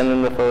you send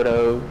them the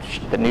photo,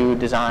 the new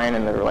design,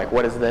 and they're like,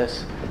 what is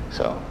this?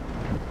 So,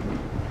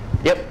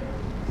 yep.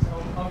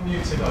 I'm new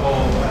to the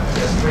whole,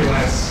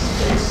 freelance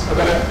space. As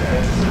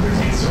it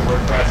pertains to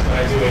WordPress, but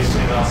I do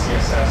HTML,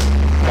 CSS,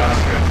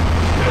 JavaScript,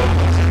 build,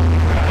 but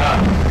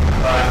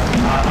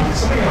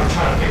something I'm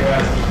trying to figure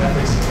out is the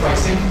ethics of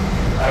pricing.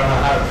 I don't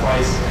know how to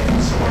price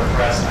in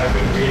WordPress. I've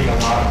been reading a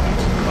lot of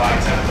people who buy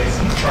templates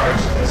and charge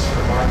this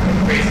for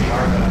markup, crazy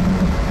markup,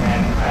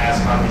 and I ask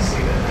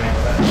obviously that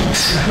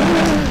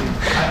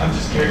I'm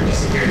just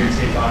curious to hear your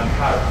take on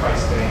how to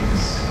price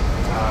things,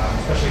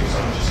 especially for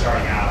someone just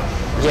starting out.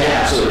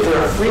 Yeah, absolutely. For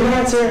a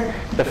freelancer,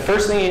 the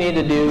first thing you need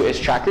to do is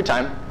track your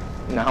time,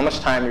 know how much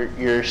time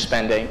you're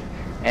spending,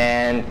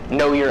 and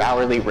know your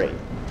hourly rate.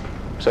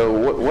 So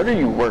what are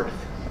you worth?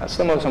 That's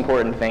the most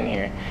important thing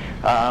here.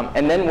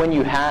 And then when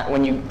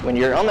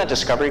you're on that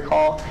discovery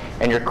call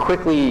and you're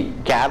quickly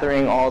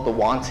gathering all the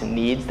wants and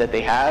needs that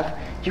they have,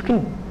 you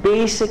can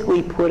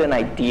basically put an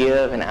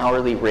idea of an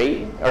hourly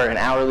rate or an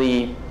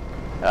hourly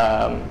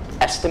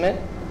estimate.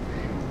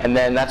 And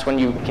then that's when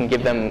you can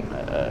give them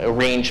a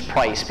range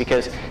price,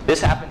 because this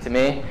happened to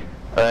me,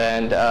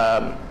 and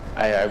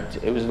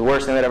it was the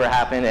worst thing that ever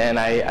happened, and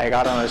I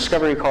got on a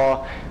discovery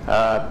call,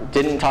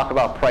 didn't talk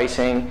about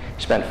pricing,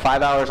 spent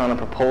 5 hours on a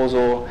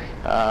proposal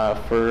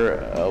for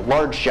a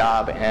large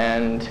job,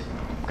 and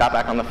got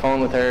back on the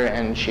phone with her,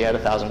 and she had a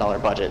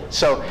 $1,000 budget.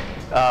 So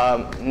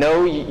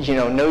know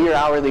your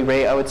hourly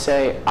rate, I would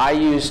say. I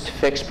used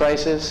fixed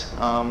prices,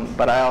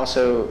 but I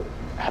also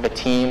have a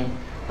team.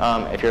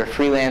 If you're a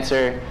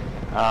freelancer,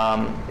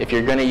 if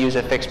you're going to use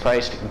a fixed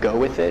price, go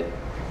with it,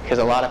 because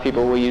a lot of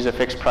people will use a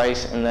fixed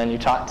price, and then you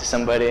talk to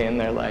somebody, and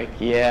they're like,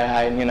 "Yeah,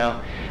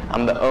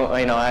 I'm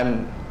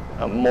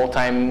a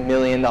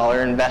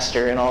multi-million-dollar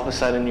investor," and all of a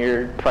sudden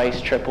your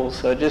price triples.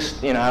 So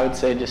just, I would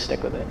say just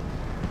stick with it.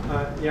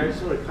 Yeah, I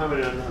just want to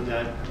comment on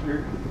that.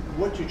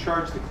 What you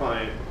charge the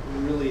client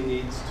really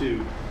needs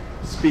to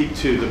speak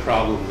to the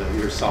problem that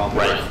you're solving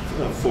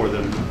for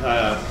them,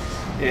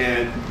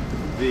 and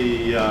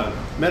the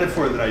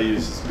metaphor that I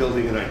use is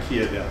building an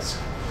IKEA desk.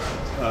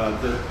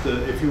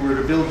 If you were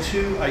to build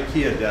 2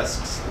 IKEA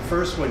desks, the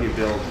first one you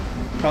build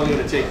is probably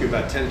going to take you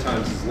about 10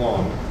 times as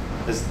long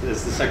as the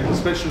second one,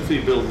 especially if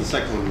you build the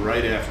second one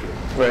right after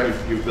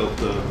you've built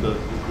the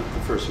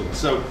first one.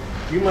 So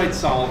you might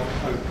solve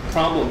a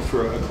problem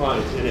for a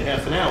client in a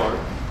half an hour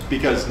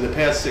because in the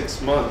past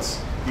 6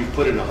 months you've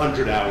put in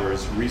 100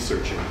 hours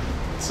researching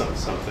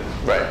something.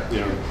 Right.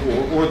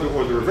 Or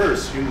the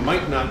reverse. You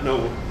might not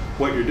know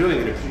what you're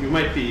doing, and you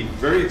might be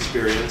very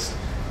experienced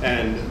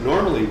and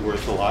normally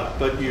worth a lot,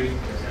 but you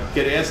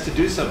get asked to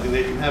do something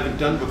that you haven't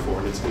done before,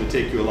 and it's going to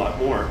take you a lot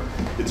more.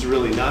 It's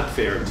really not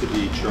fair to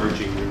be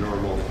charging your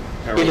normal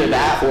hourly either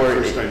that,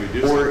 or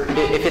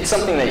if it's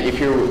something that if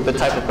you're the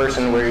type of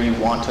person where you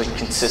want to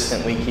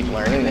consistently keep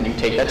learning, then you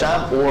take that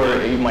job,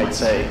 or you might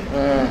say,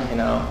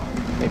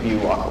 maybe you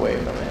walk away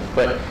from it.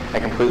 But I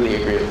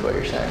completely agree with what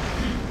you're saying.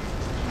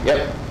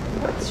 Yep.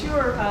 What's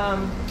your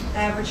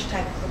average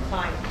type of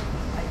client?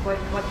 Like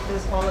what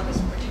does all of this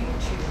pertain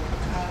to?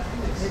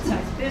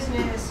 Mid-sized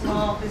business,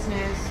 small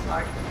business,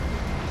 large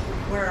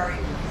business? Where are you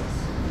with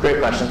this? Great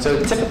question.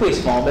 So typically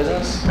small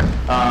business.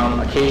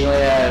 Occasionally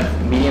I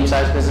have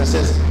medium-sized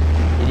businesses.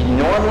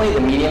 Normally the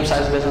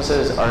medium-sized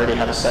businesses already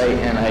have a site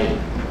and I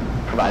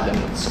provide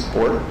them with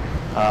support.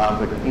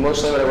 But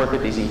mostly what I work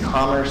with is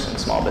e-commerce and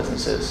small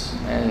businesses,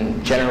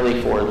 and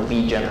generally for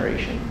lead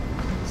generation.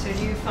 So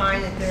do you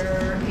find that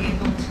they're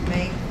able to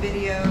make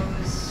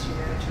videos,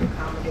 to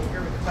accommodate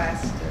your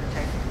requests, they're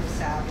technically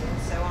savvy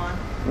and so on?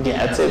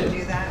 Yeah, I'd say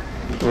do that.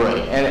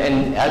 Right,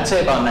 and I'd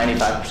say about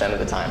 95% of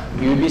the time.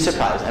 You would be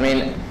surprised. I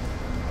mean,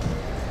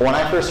 when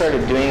I first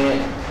started doing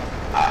it,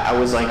 I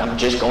was like, I'm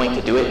just going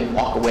to do it and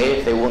walk away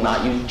if they will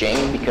not use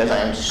Jing, because I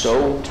am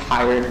so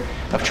tired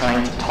of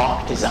trying to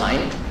talk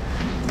design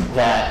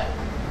that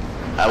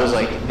I was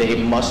like,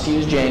 they must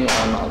use Jing or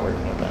I'm not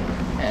working with them.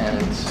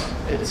 And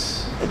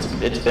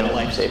it's been a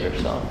lifesaver.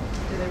 So.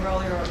 Do they roll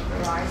their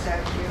eyes at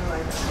you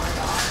like, oh my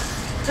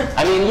God?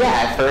 I mean,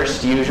 yeah, at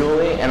first,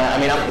 usually. And I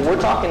mean, we're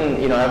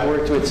talking, I've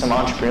worked with some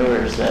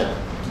entrepreneurs that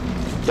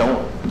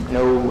don't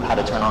know how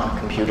to turn on a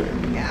computer.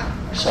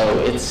 Yeah. So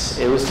it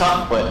was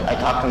tough, but I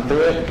talked them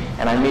through it,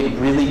 and I made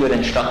really good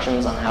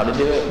instructions on how to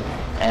do it.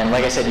 And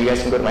like I said, you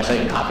guys can go to my site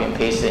and copy and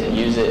paste it and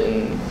use it,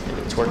 and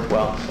it's worked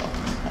well.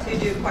 So You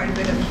do quite a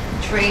bit of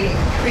training,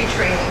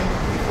 pre-training,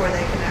 before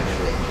they can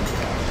actually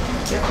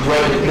get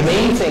well, the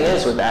main thing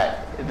is with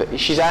that,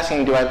 she's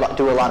asking, do I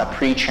do a lot of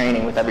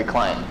pre-training with every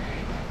client?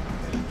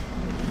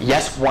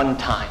 Yes, one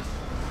time.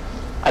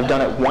 I've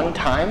done it one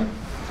time,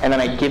 and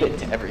then I give it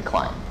to every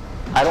client.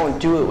 I don't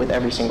do it with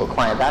every single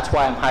client. That's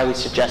why I'm highly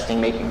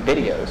suggesting making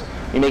videos.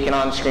 You make an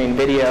on-screen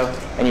video,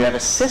 and you have a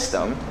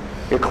system.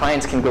 Your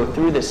clients can go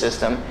through the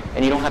system,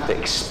 and you don't have to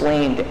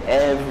explain to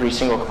every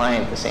single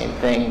client the same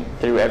thing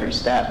through every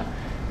step.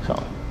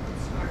 So,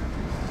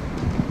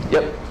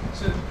 yep.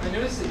 So I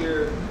noticed that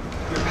your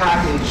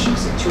package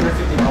is like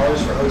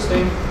 $250 for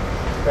hosting,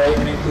 right?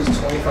 And it includes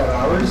 25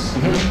 hours.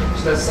 Mm-hmm.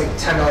 So that's like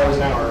 $10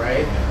 an hour,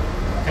 right?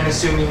 And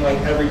assuming like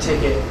every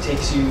ticket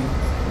takes you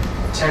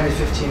 10 to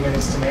 15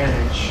 minutes to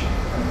manage.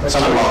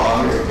 Some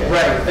longer.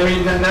 Right. I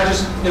mean, not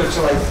just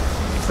to like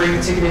bring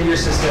the ticket into your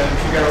system,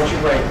 figure out what you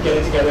write, get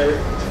it together,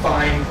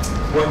 define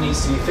what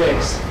needs to be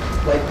fixed.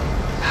 Like,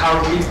 how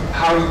are you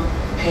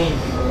paying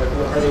people? Like,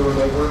 are they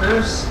remote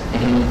workers?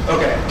 Mm-hmm.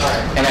 Okay. All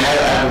right. And I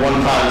have one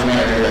product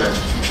manager.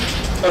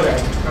 Okay.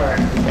 All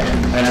right.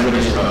 Yeah. And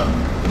everybody's remote.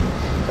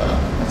 So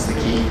that's the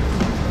key.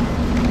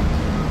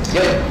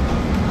 Yep.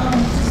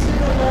 Just to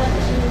go back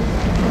to the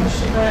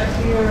question back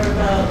here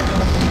about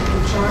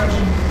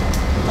charging.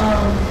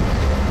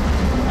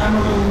 I'm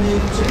a little new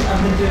to,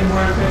 I've been doing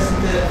WordPress a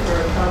bit for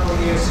a couple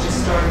of years, just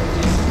started to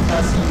do some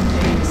custom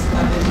things.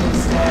 I've been doing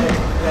static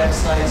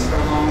websites for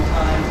a long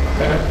time.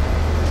 Okay.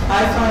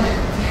 I find it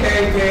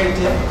very, very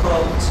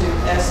difficult to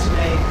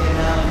estimate the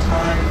amount of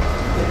time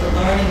with the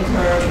learning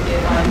curve if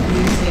I'm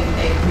using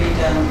a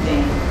pre-done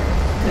theme.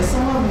 Because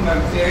some of them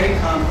are very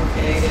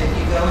complicated.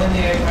 You go in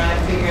there trying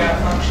to figure out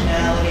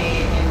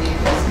functionality and you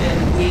can spend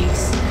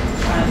weeks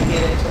trying to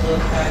get it to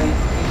look how you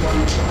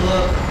want it to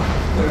look.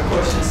 Or of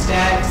course, in a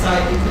static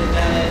site, you could have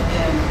done it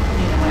in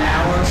an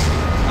hour.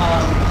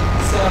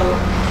 So,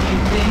 do you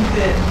think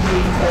that the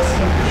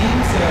custom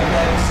themes are a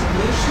better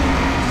solution,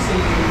 so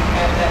you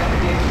have that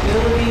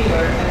predictability,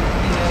 or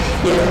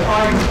it's a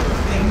hard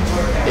thing to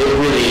work out? It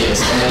really is,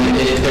 and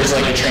there's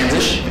like a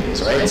transition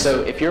phase, right?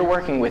 So if you're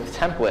working with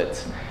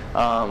templates,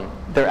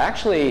 there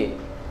actually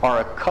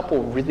are a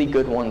couple really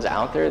good ones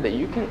out there that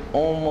you can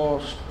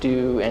almost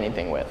do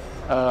anything with.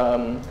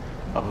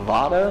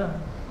 Avada,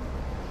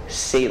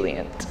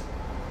 Salient.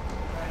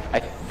 I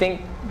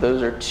think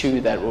those are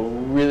two that will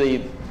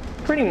really,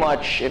 pretty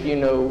much, if you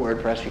know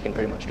WordPress, you can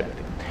pretty much do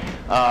anything.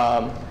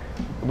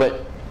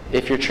 But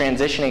if you're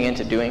transitioning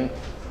into doing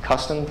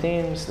custom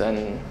themes,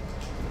 then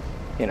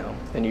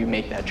then you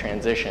make that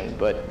transition.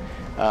 But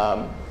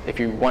if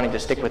you're wanting to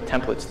stick with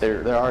templates,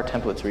 there are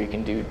templates where you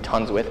can do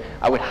tons with.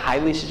 I would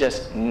highly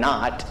suggest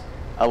not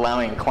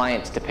allowing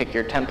clients to pick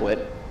your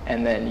template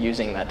and then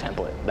using that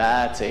template.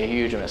 That's a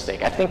huge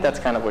mistake. I think that's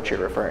kind of what you're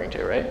referring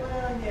to, right?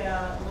 Well,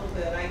 yeah, a little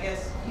bit. I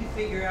guess you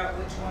figure out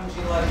which ones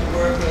you like to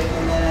work with,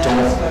 and then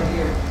ask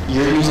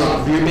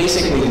what you're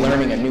basically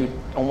learning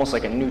almost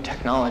like a new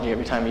technology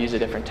every time you use a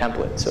different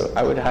template. So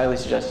I would highly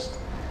suggest,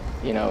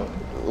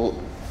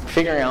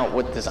 figuring out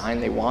what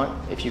design they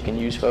want. If you can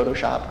use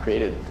Photoshop,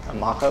 create a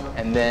mock-up,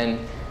 and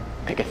then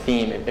pick a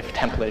theme, if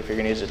you're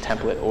going to use a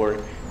template,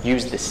 or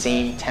use the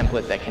same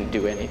template that can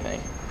do anything.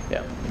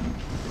 Yeah.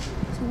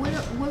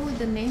 What were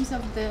the names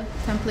of the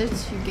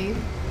templates you gave?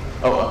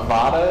 Oh,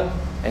 Avada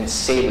and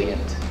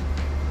Salient.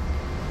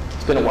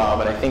 It's been a while,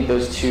 but I think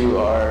those two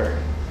are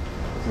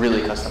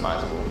really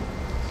customizable.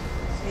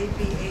 ADA.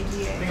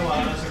 I think a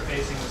lot of us are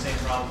facing the same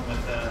problem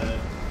with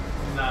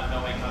not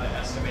knowing how to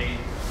estimate,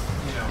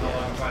 how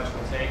long a project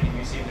will take, and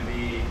you seem to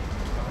be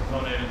a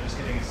proponent of just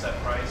getting a set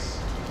price.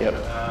 Yep.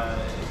 Can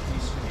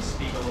you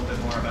speak a little bit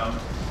more about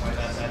why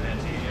that's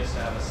advantageous to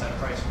have a set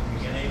price from the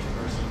beginning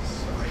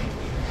versus a range?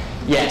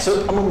 Yeah,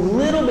 so I'm a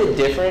little bit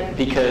different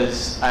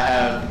because I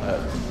have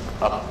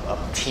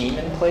a team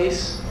in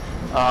place,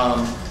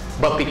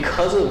 but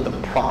because of the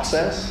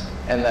process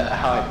and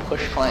how I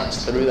push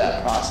clients through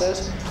that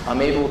process,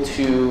 I'm able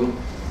to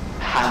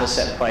have a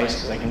set price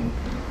because I can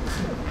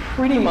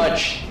pretty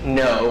much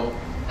know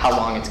how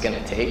long it's going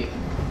to take.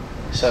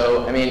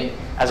 So, I mean,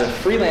 as a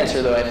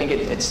freelancer, though, I think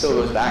it still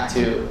goes back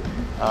to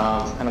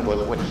kind of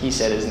what he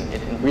said, is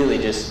really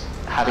just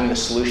having the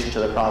solution to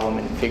the problem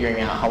and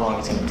figuring out how long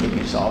it's going to take you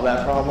to solve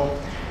that problem.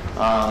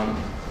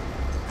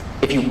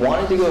 If you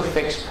wanted to go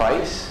fixed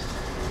price,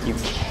 you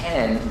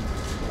can.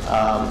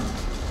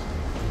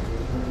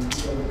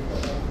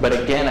 But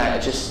again,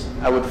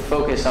 I would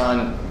focus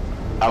on,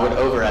 I would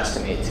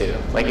overestimate too.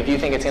 Like if you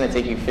think it's going to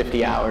take you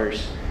 50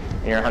 hours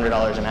and you're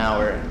 $100 an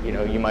hour,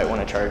 you might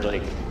want to charge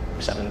like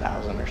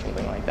 $7,000 or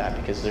something like that,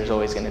 because there's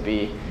always going to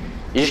be,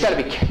 you just got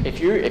to be, if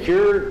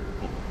you're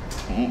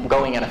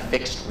going at a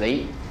fixed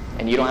rate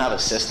and you don't have a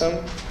system,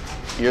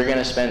 you're going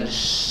to spend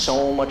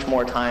so much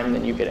more time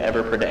than you could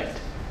ever predict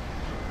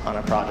on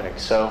a project.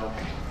 So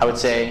I would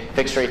say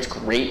fixed rate's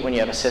great when you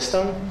have a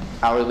system,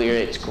 hourly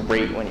rate's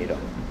great when you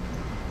don't.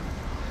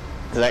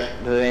 Does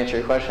that answer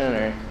your question,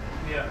 or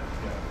Yeah.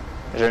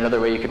 is there another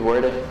way you could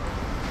word it?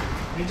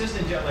 I mean, just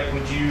in general, like,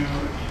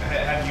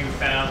 have you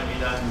found, have you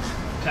done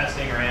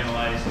testing or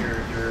analyzed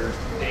your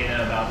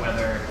data about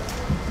whether,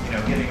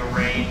 giving a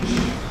range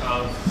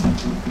of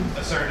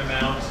a certain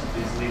amount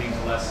is leading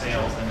to less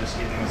sales than just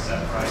giving a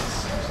set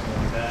price or something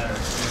like that? Or,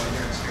 in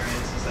your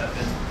experience, has that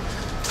been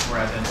more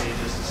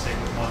advantageous to stick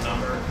with one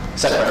number?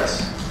 Set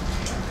price.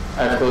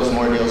 I've closed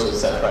more deals with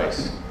set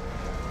price.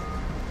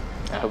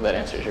 I hope that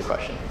answers your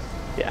question.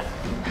 Yeah.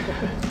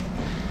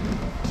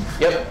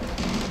 Yep.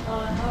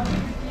 How do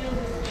you deal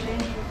with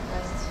change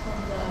requests from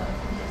the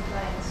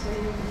client? So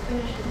you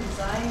finish the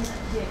design,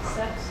 he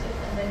accepts it,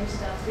 and then you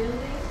start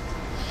building,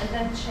 and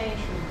then change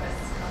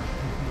requests come.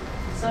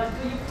 So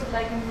do you put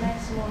like a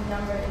maximum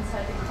number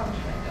inside the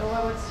contract, or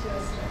what's your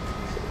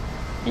strategy?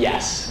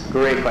 Yes,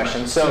 great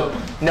question. So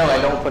no,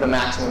 I don't put a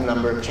maximum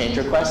number of change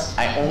requests.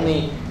 I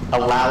only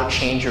allow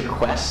change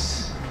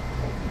requests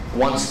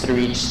once through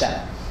each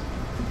step.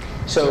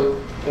 So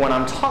when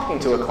I'm talking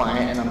to a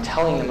client and I'm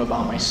telling them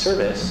about my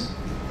service,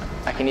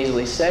 I can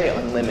easily say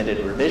unlimited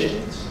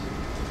revisions,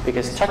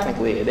 because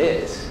technically it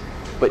is.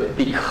 But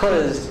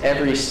because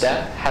every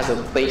step has a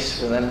place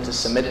for them to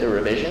submit the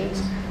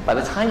revisions, by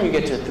the time you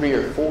get to 3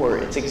 or 4,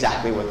 it's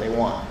exactly what they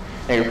want.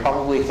 Now you're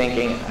probably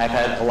thinking, I've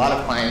had a lot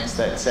of clients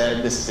that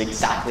said this is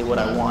exactly what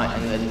I want,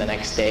 and then the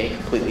next day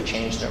completely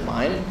changed their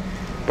mind.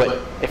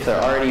 But if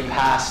they're already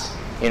past,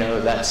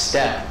 that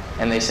step,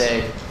 and they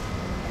say,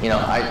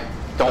 I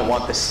don't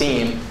want this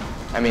theme,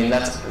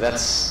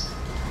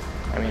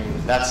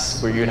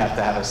 that's where you'd have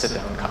to have a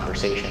sit-down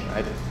conversation.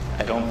 I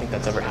don't think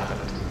that's ever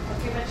happened.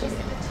 Okay, but just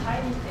the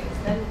tiny things.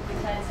 Then the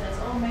client says,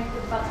 "Oh, make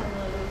the button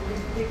a little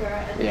bit bigger,"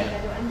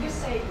 and you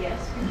say yes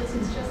because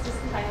it's just this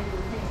tiny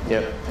little thing.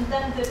 Yep. And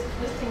then the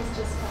things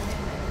just come in.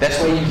 That's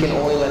why you can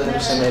only let them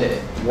submit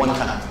it one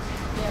time,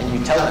 and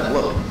you tell them,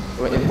 look,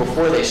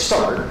 before they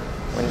start,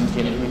 when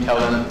you tell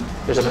them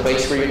there's a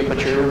place for you to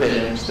put your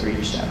revisions through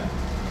each step.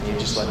 You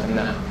just let them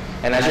know.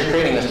 And as you're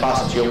creating this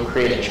process, you'll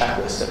create a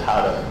checklist of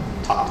how to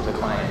talk to the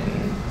client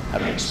and how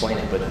to explain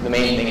it. But the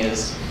main thing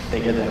is they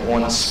get that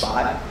one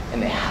spot,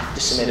 and they have to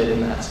submit it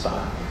in that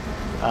spot.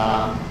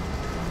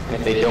 And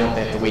if they don't,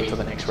 they have to wait till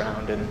the next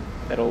round, and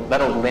that'll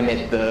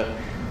limit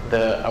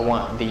I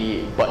want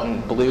the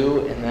button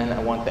blue, and then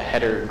I want the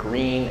header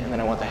green, and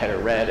then I want the header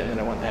red, and then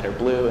I want the header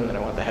blue, and then I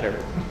want the header,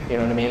 you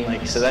know what I mean?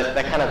 Like, so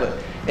that kind of,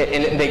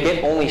 and they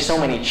get only so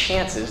many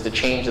chances to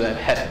change that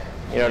header,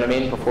 you know what I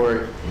mean,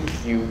 before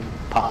you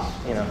pop,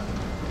 Yep.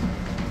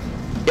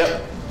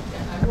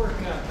 I work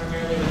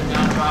primarily with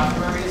nonprofit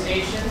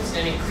organizations,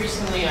 and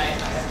increasingly I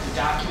have to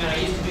document. I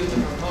used to do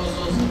the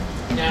proposals.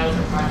 Now as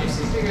the projects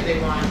get bigger, they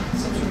want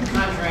some sort of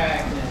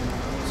contract, and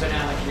so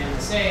now like an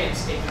MSA and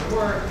statement of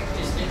work.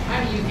 How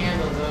do you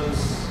handle those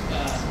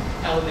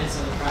elements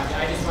of the project?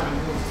 I just want to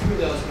move through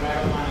those, but I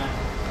don't want to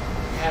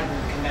have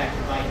them come back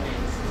to bite me.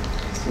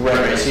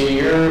 Right. So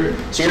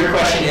your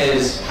question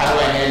is, how do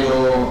I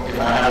handle if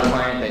I have a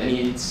client that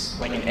needs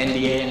like an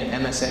NDA and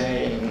an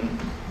MSA and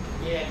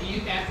Yeah, do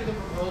you, after the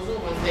proposal,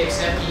 once they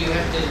accept you,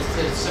 have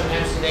to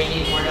sometimes do they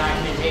need more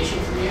documentation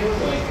from you,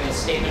 like a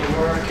statement of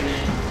work and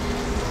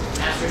a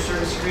master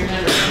service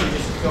agreement, or do you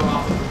just go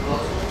off the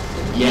proposal?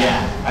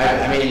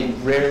 Yeah, I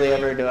mean, rarely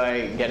ever do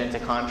I get into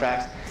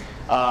contracts.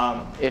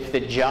 If the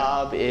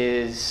job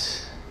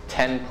is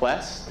 10,000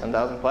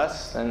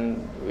 plus,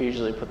 then we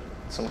usually put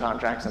some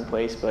contracts in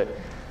place, but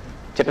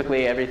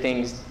typically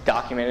everything's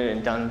documented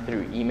and done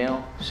through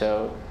email.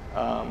 So,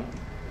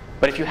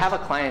 but if you have a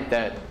client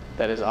that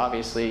is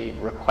obviously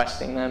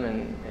requesting them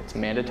and it's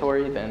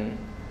mandatory, then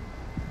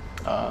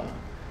I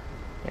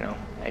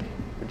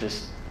would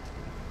just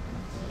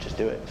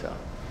do it. So,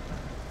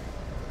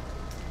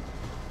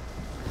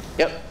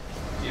 yep.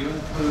 Do you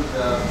include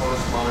the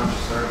post-launch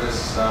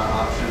service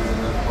options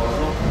in the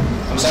proposal?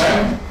 I'm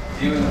sorry?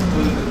 Do you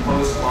include the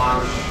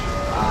post-launch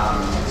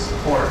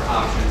support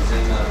options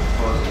in the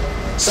proposal?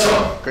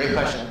 So, great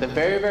question. At the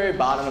very, very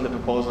bottom of the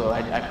proposal,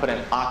 I put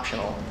an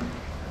optional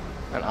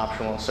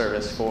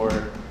service for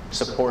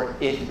support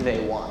if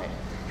they want it.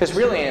 Because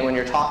really, when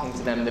you're talking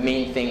to them, the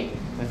main thing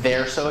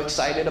they're so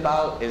excited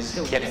about is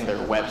getting their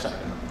website.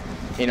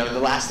 The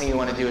last thing you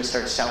want to do is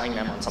start selling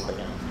them on something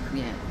else.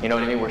 Yeah. You know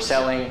what I mean? We're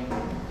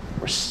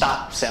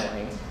stop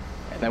selling,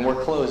 and then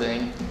we're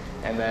closing,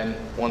 and then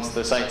once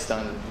the site's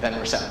done, then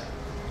we're selling.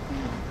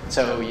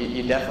 So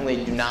you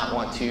definitely do not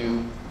want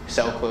to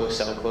sell,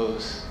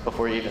 close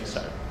before you even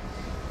start.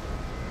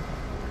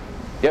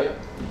 Yep.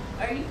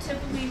 Are you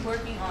typically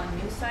working on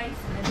new sites,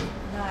 and if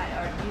not,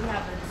 or do you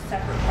have a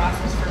separate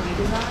process for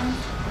redesign?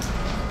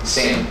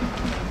 Same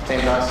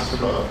process for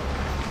both.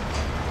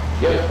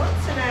 Yep.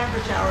 What's an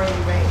average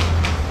hourly rate?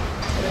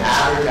 An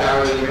average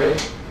hourly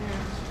rate?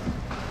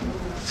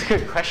 It's a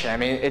good question. I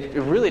mean, it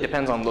really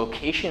depends on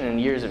location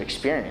and years of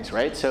experience,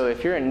 right? So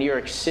if you're in New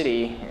York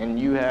City and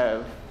you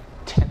have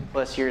 10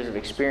 plus years of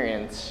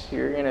experience,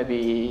 you're going to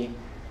be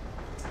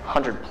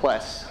 100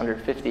 plus,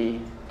 150,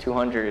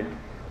 200.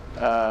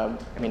 I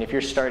mean, if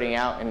you're starting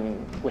out in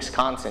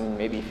Wisconsin,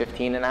 maybe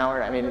 15 an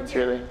hour. I mean, it's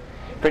really,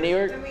 for New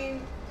York. I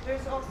mean,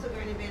 there's also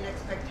going to be an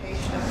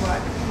expectation of what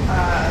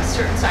a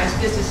certain size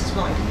business is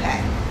willing to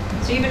pay.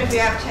 So even if you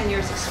have 10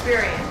 years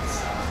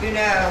experience, you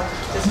know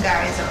this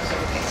guy isn't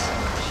going to pay so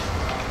much.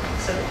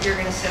 So that you're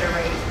going to set a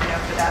rate,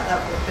 for that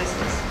level of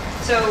business.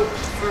 So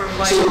for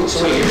like... So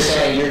what you're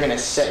saying, you're going to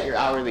set your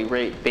hourly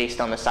rate based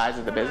on the size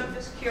of the business? I'm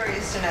just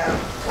curious to know,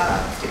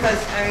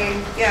 because, I mean,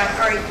 yeah,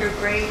 all right, you're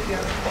great, you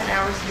have 10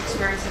 hours of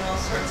experience and all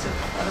sorts of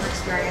other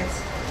experience.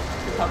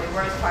 You're probably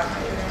worth $500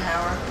 an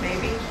hour,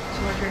 maybe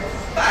 $200.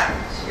 But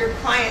your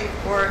client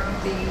or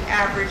the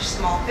average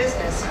small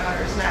business owner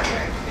is not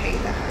going to pay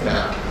that.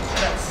 No. So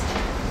that's,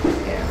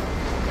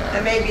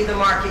 that may be the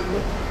market.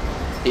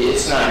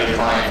 It's not a good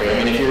client for you.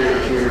 I mean,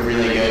 if you're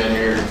really good and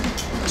you're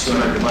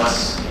 200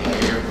 plus,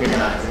 you're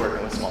not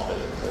working with small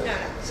businesses. No.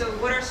 So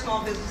what are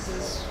small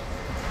businesses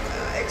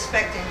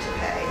expecting to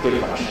pay?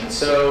 Good question.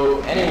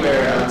 So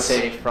anywhere, I would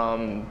say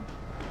from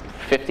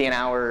 50 an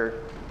hour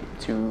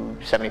to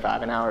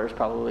 75 an hour is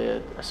probably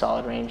a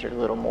solid range, or a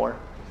little more.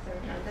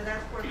 So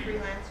that's for a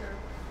freelancer,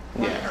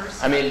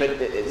 person. I mean, but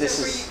this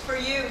so is... for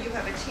you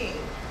have a team.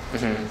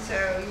 Mm-hmm. So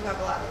you have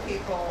a lot of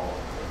people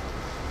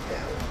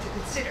to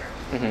consider.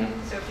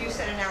 Mm-hmm. So if you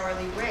set an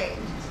hourly rate,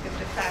 you have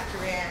to factor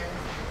in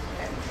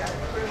and you've got a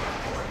crew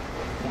on board.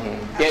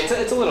 Mm-hmm.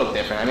 Yeah, it's a little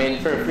different. I mean,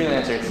 for a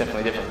freelancer, it's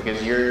definitely different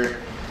because you're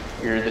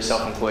the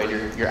self-employed.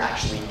 You're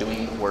actually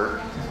doing the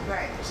work.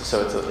 Right.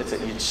 So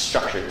you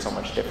structure it so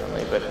much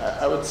differently. But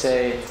I would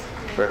say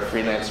for a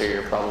freelancer,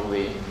 you're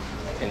probably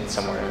in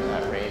somewhere in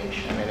that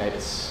range. I mean,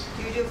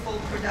 Do you do full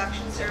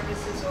production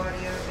services,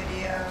 audio,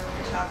 video,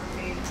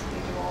 photography? Do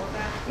you do all of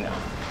that? No.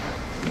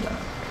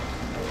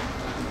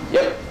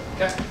 Yep.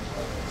 Okay.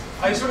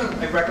 I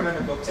recommend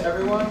a book to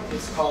everyone.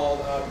 It's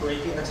called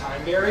Breaking the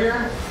Time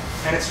Barrier,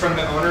 and it's from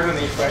the owner who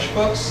made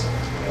FreshBooks.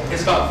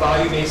 It's about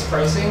value-based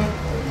pricing.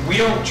 We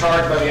don't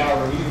charge by the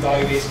hour, we do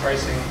value-based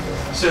pricing.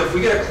 So if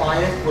we get a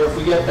client where if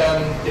they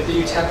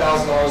do $10,000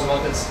 a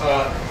month, it's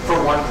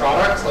for one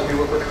product, like we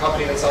work with a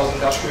company that sells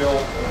industrial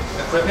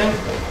equipment,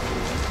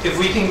 if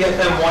we can get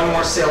them one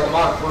more sale a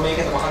month, we're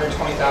making them $120,000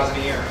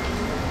 a year.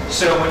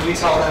 So when you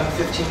tell them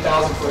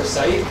 $15,000 for a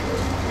site,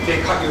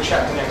 they cut you a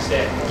check the next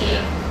day.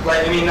 Yeah.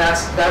 Like, I mean,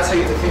 that's how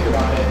you have to think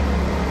about it.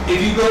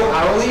 If you go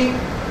hourly,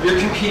 you're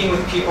competing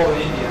with people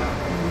in India,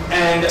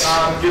 and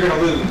you're going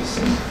to lose.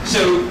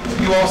 So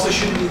you also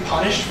shouldn't be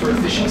punished for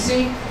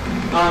efficiency.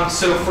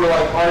 So for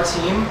like our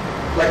team,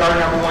 like our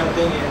number one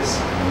thing is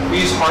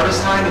we use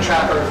Harvest Time to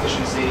track our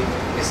efficiency.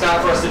 It's not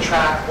for us to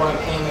track what I'm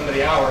paying them by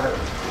the hour.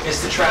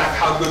 It's to track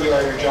how good we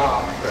are at your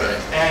job. Right.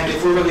 And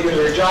if we're really good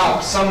at our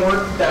job, some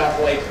work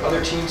that like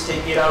other teams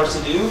take 8 hours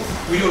to do,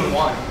 we do in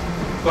 1.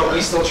 But we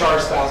still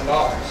charge $1,000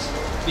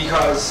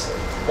 because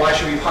why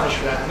should we be punished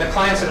for that? And the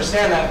clients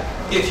understand that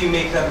if you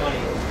make them money.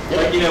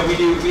 Like, we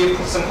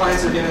have some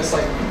clients that are doing this,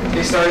 like,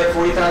 they started at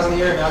 $40,000 a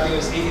year, now they give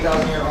us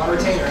 $80,000 a year on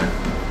retainer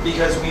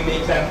because we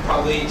make them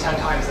probably 10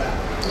 times that.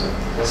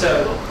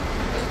 So,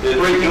 if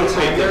you don't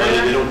make the money,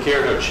 they don't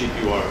care how cheap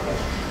you are.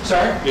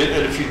 Sorry?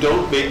 And if you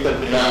don't make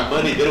them any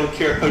money, they don't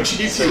care how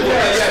cheap you are.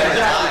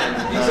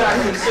 Yeah,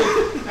 exactly. So,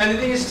 and the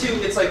thing is, too,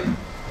 it's like,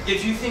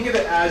 if you think of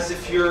it as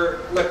if you're,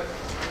 like,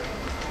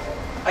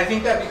 I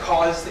think that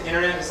because the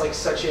internet is like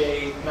such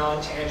a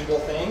non-tangible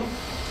thing,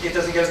 it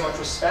doesn't get as much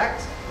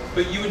respect.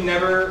 But you would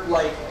never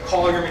like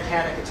call your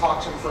mechanic and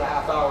talk to him for a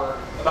half hour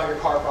about your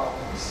car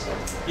problems.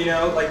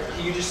 Like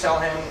you just tell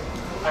him,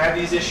 I have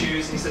these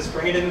issues, and he says,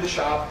 bring it into the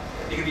shop.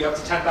 It could be up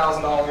to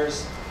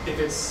 $10,000. If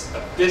it's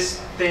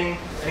this thing,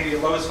 I think the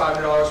lowest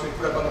 $500 we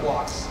put up on the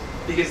blocks.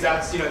 Because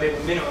that's, they have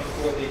a minimum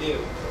for what they do.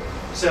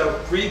 So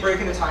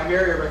breaking the time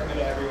barrier, I recommend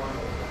to everyone.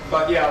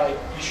 But yeah, like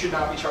you should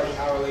not be charging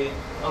hourly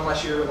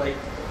unless you're like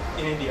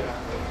in India.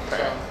 So,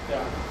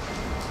 yeah.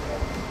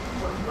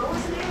 What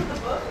was the name of the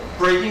book?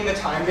 Breaking the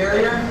Time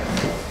Barrier.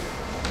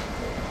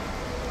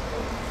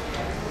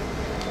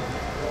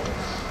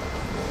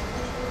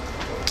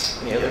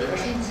 Any other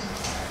questions?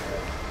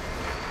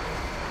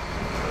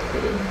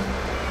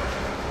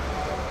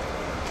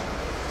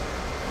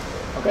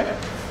 Okay.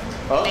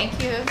 Well, Thank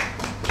you.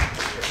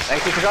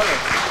 Thank you for coming.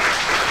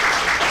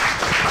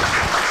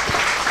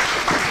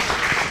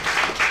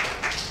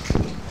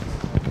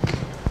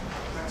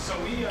 So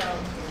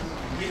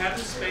we have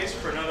this space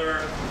for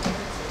another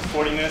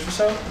 40 minutes or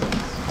so.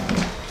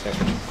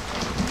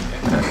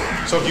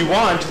 So if you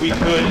want, we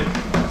could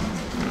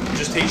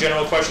just take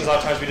general questions. A lot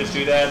of times we just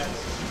do that.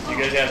 You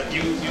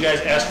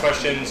guys ask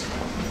questions.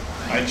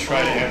 I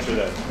try to answer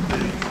them.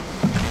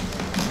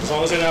 As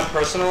long as they're not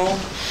personal,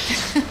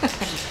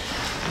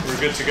 we're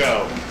good to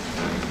go.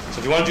 So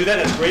if you want to do that,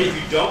 that's great. If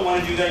you don't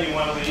want to do that and you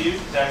want to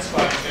leave, that's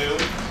fine too.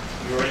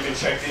 You've already been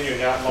checked in. You're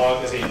not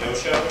logged as a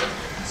no-show.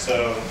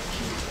 So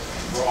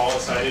we're all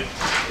excited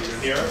that you're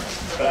here.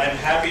 But I'm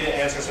happy to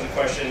answer some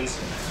questions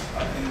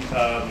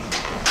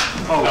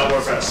about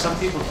WordPress. Some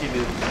people came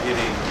in at the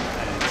beginning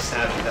and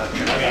sat without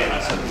their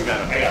hands. You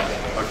got it. I got it.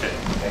 Okay.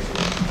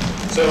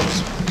 So,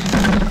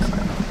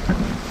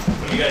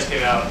 when you guys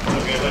came out,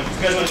 if you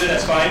guys want to do that,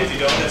 that's fine. If you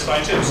don't, that's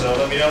fine too. So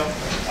let me know.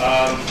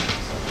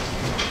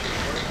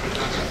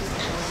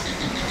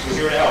 We're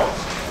here to help.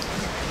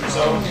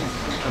 So,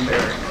 I'm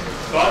Eric.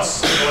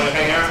 thoughts? You want to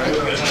hang out? You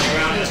guys want to hang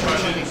around and ask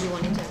questions?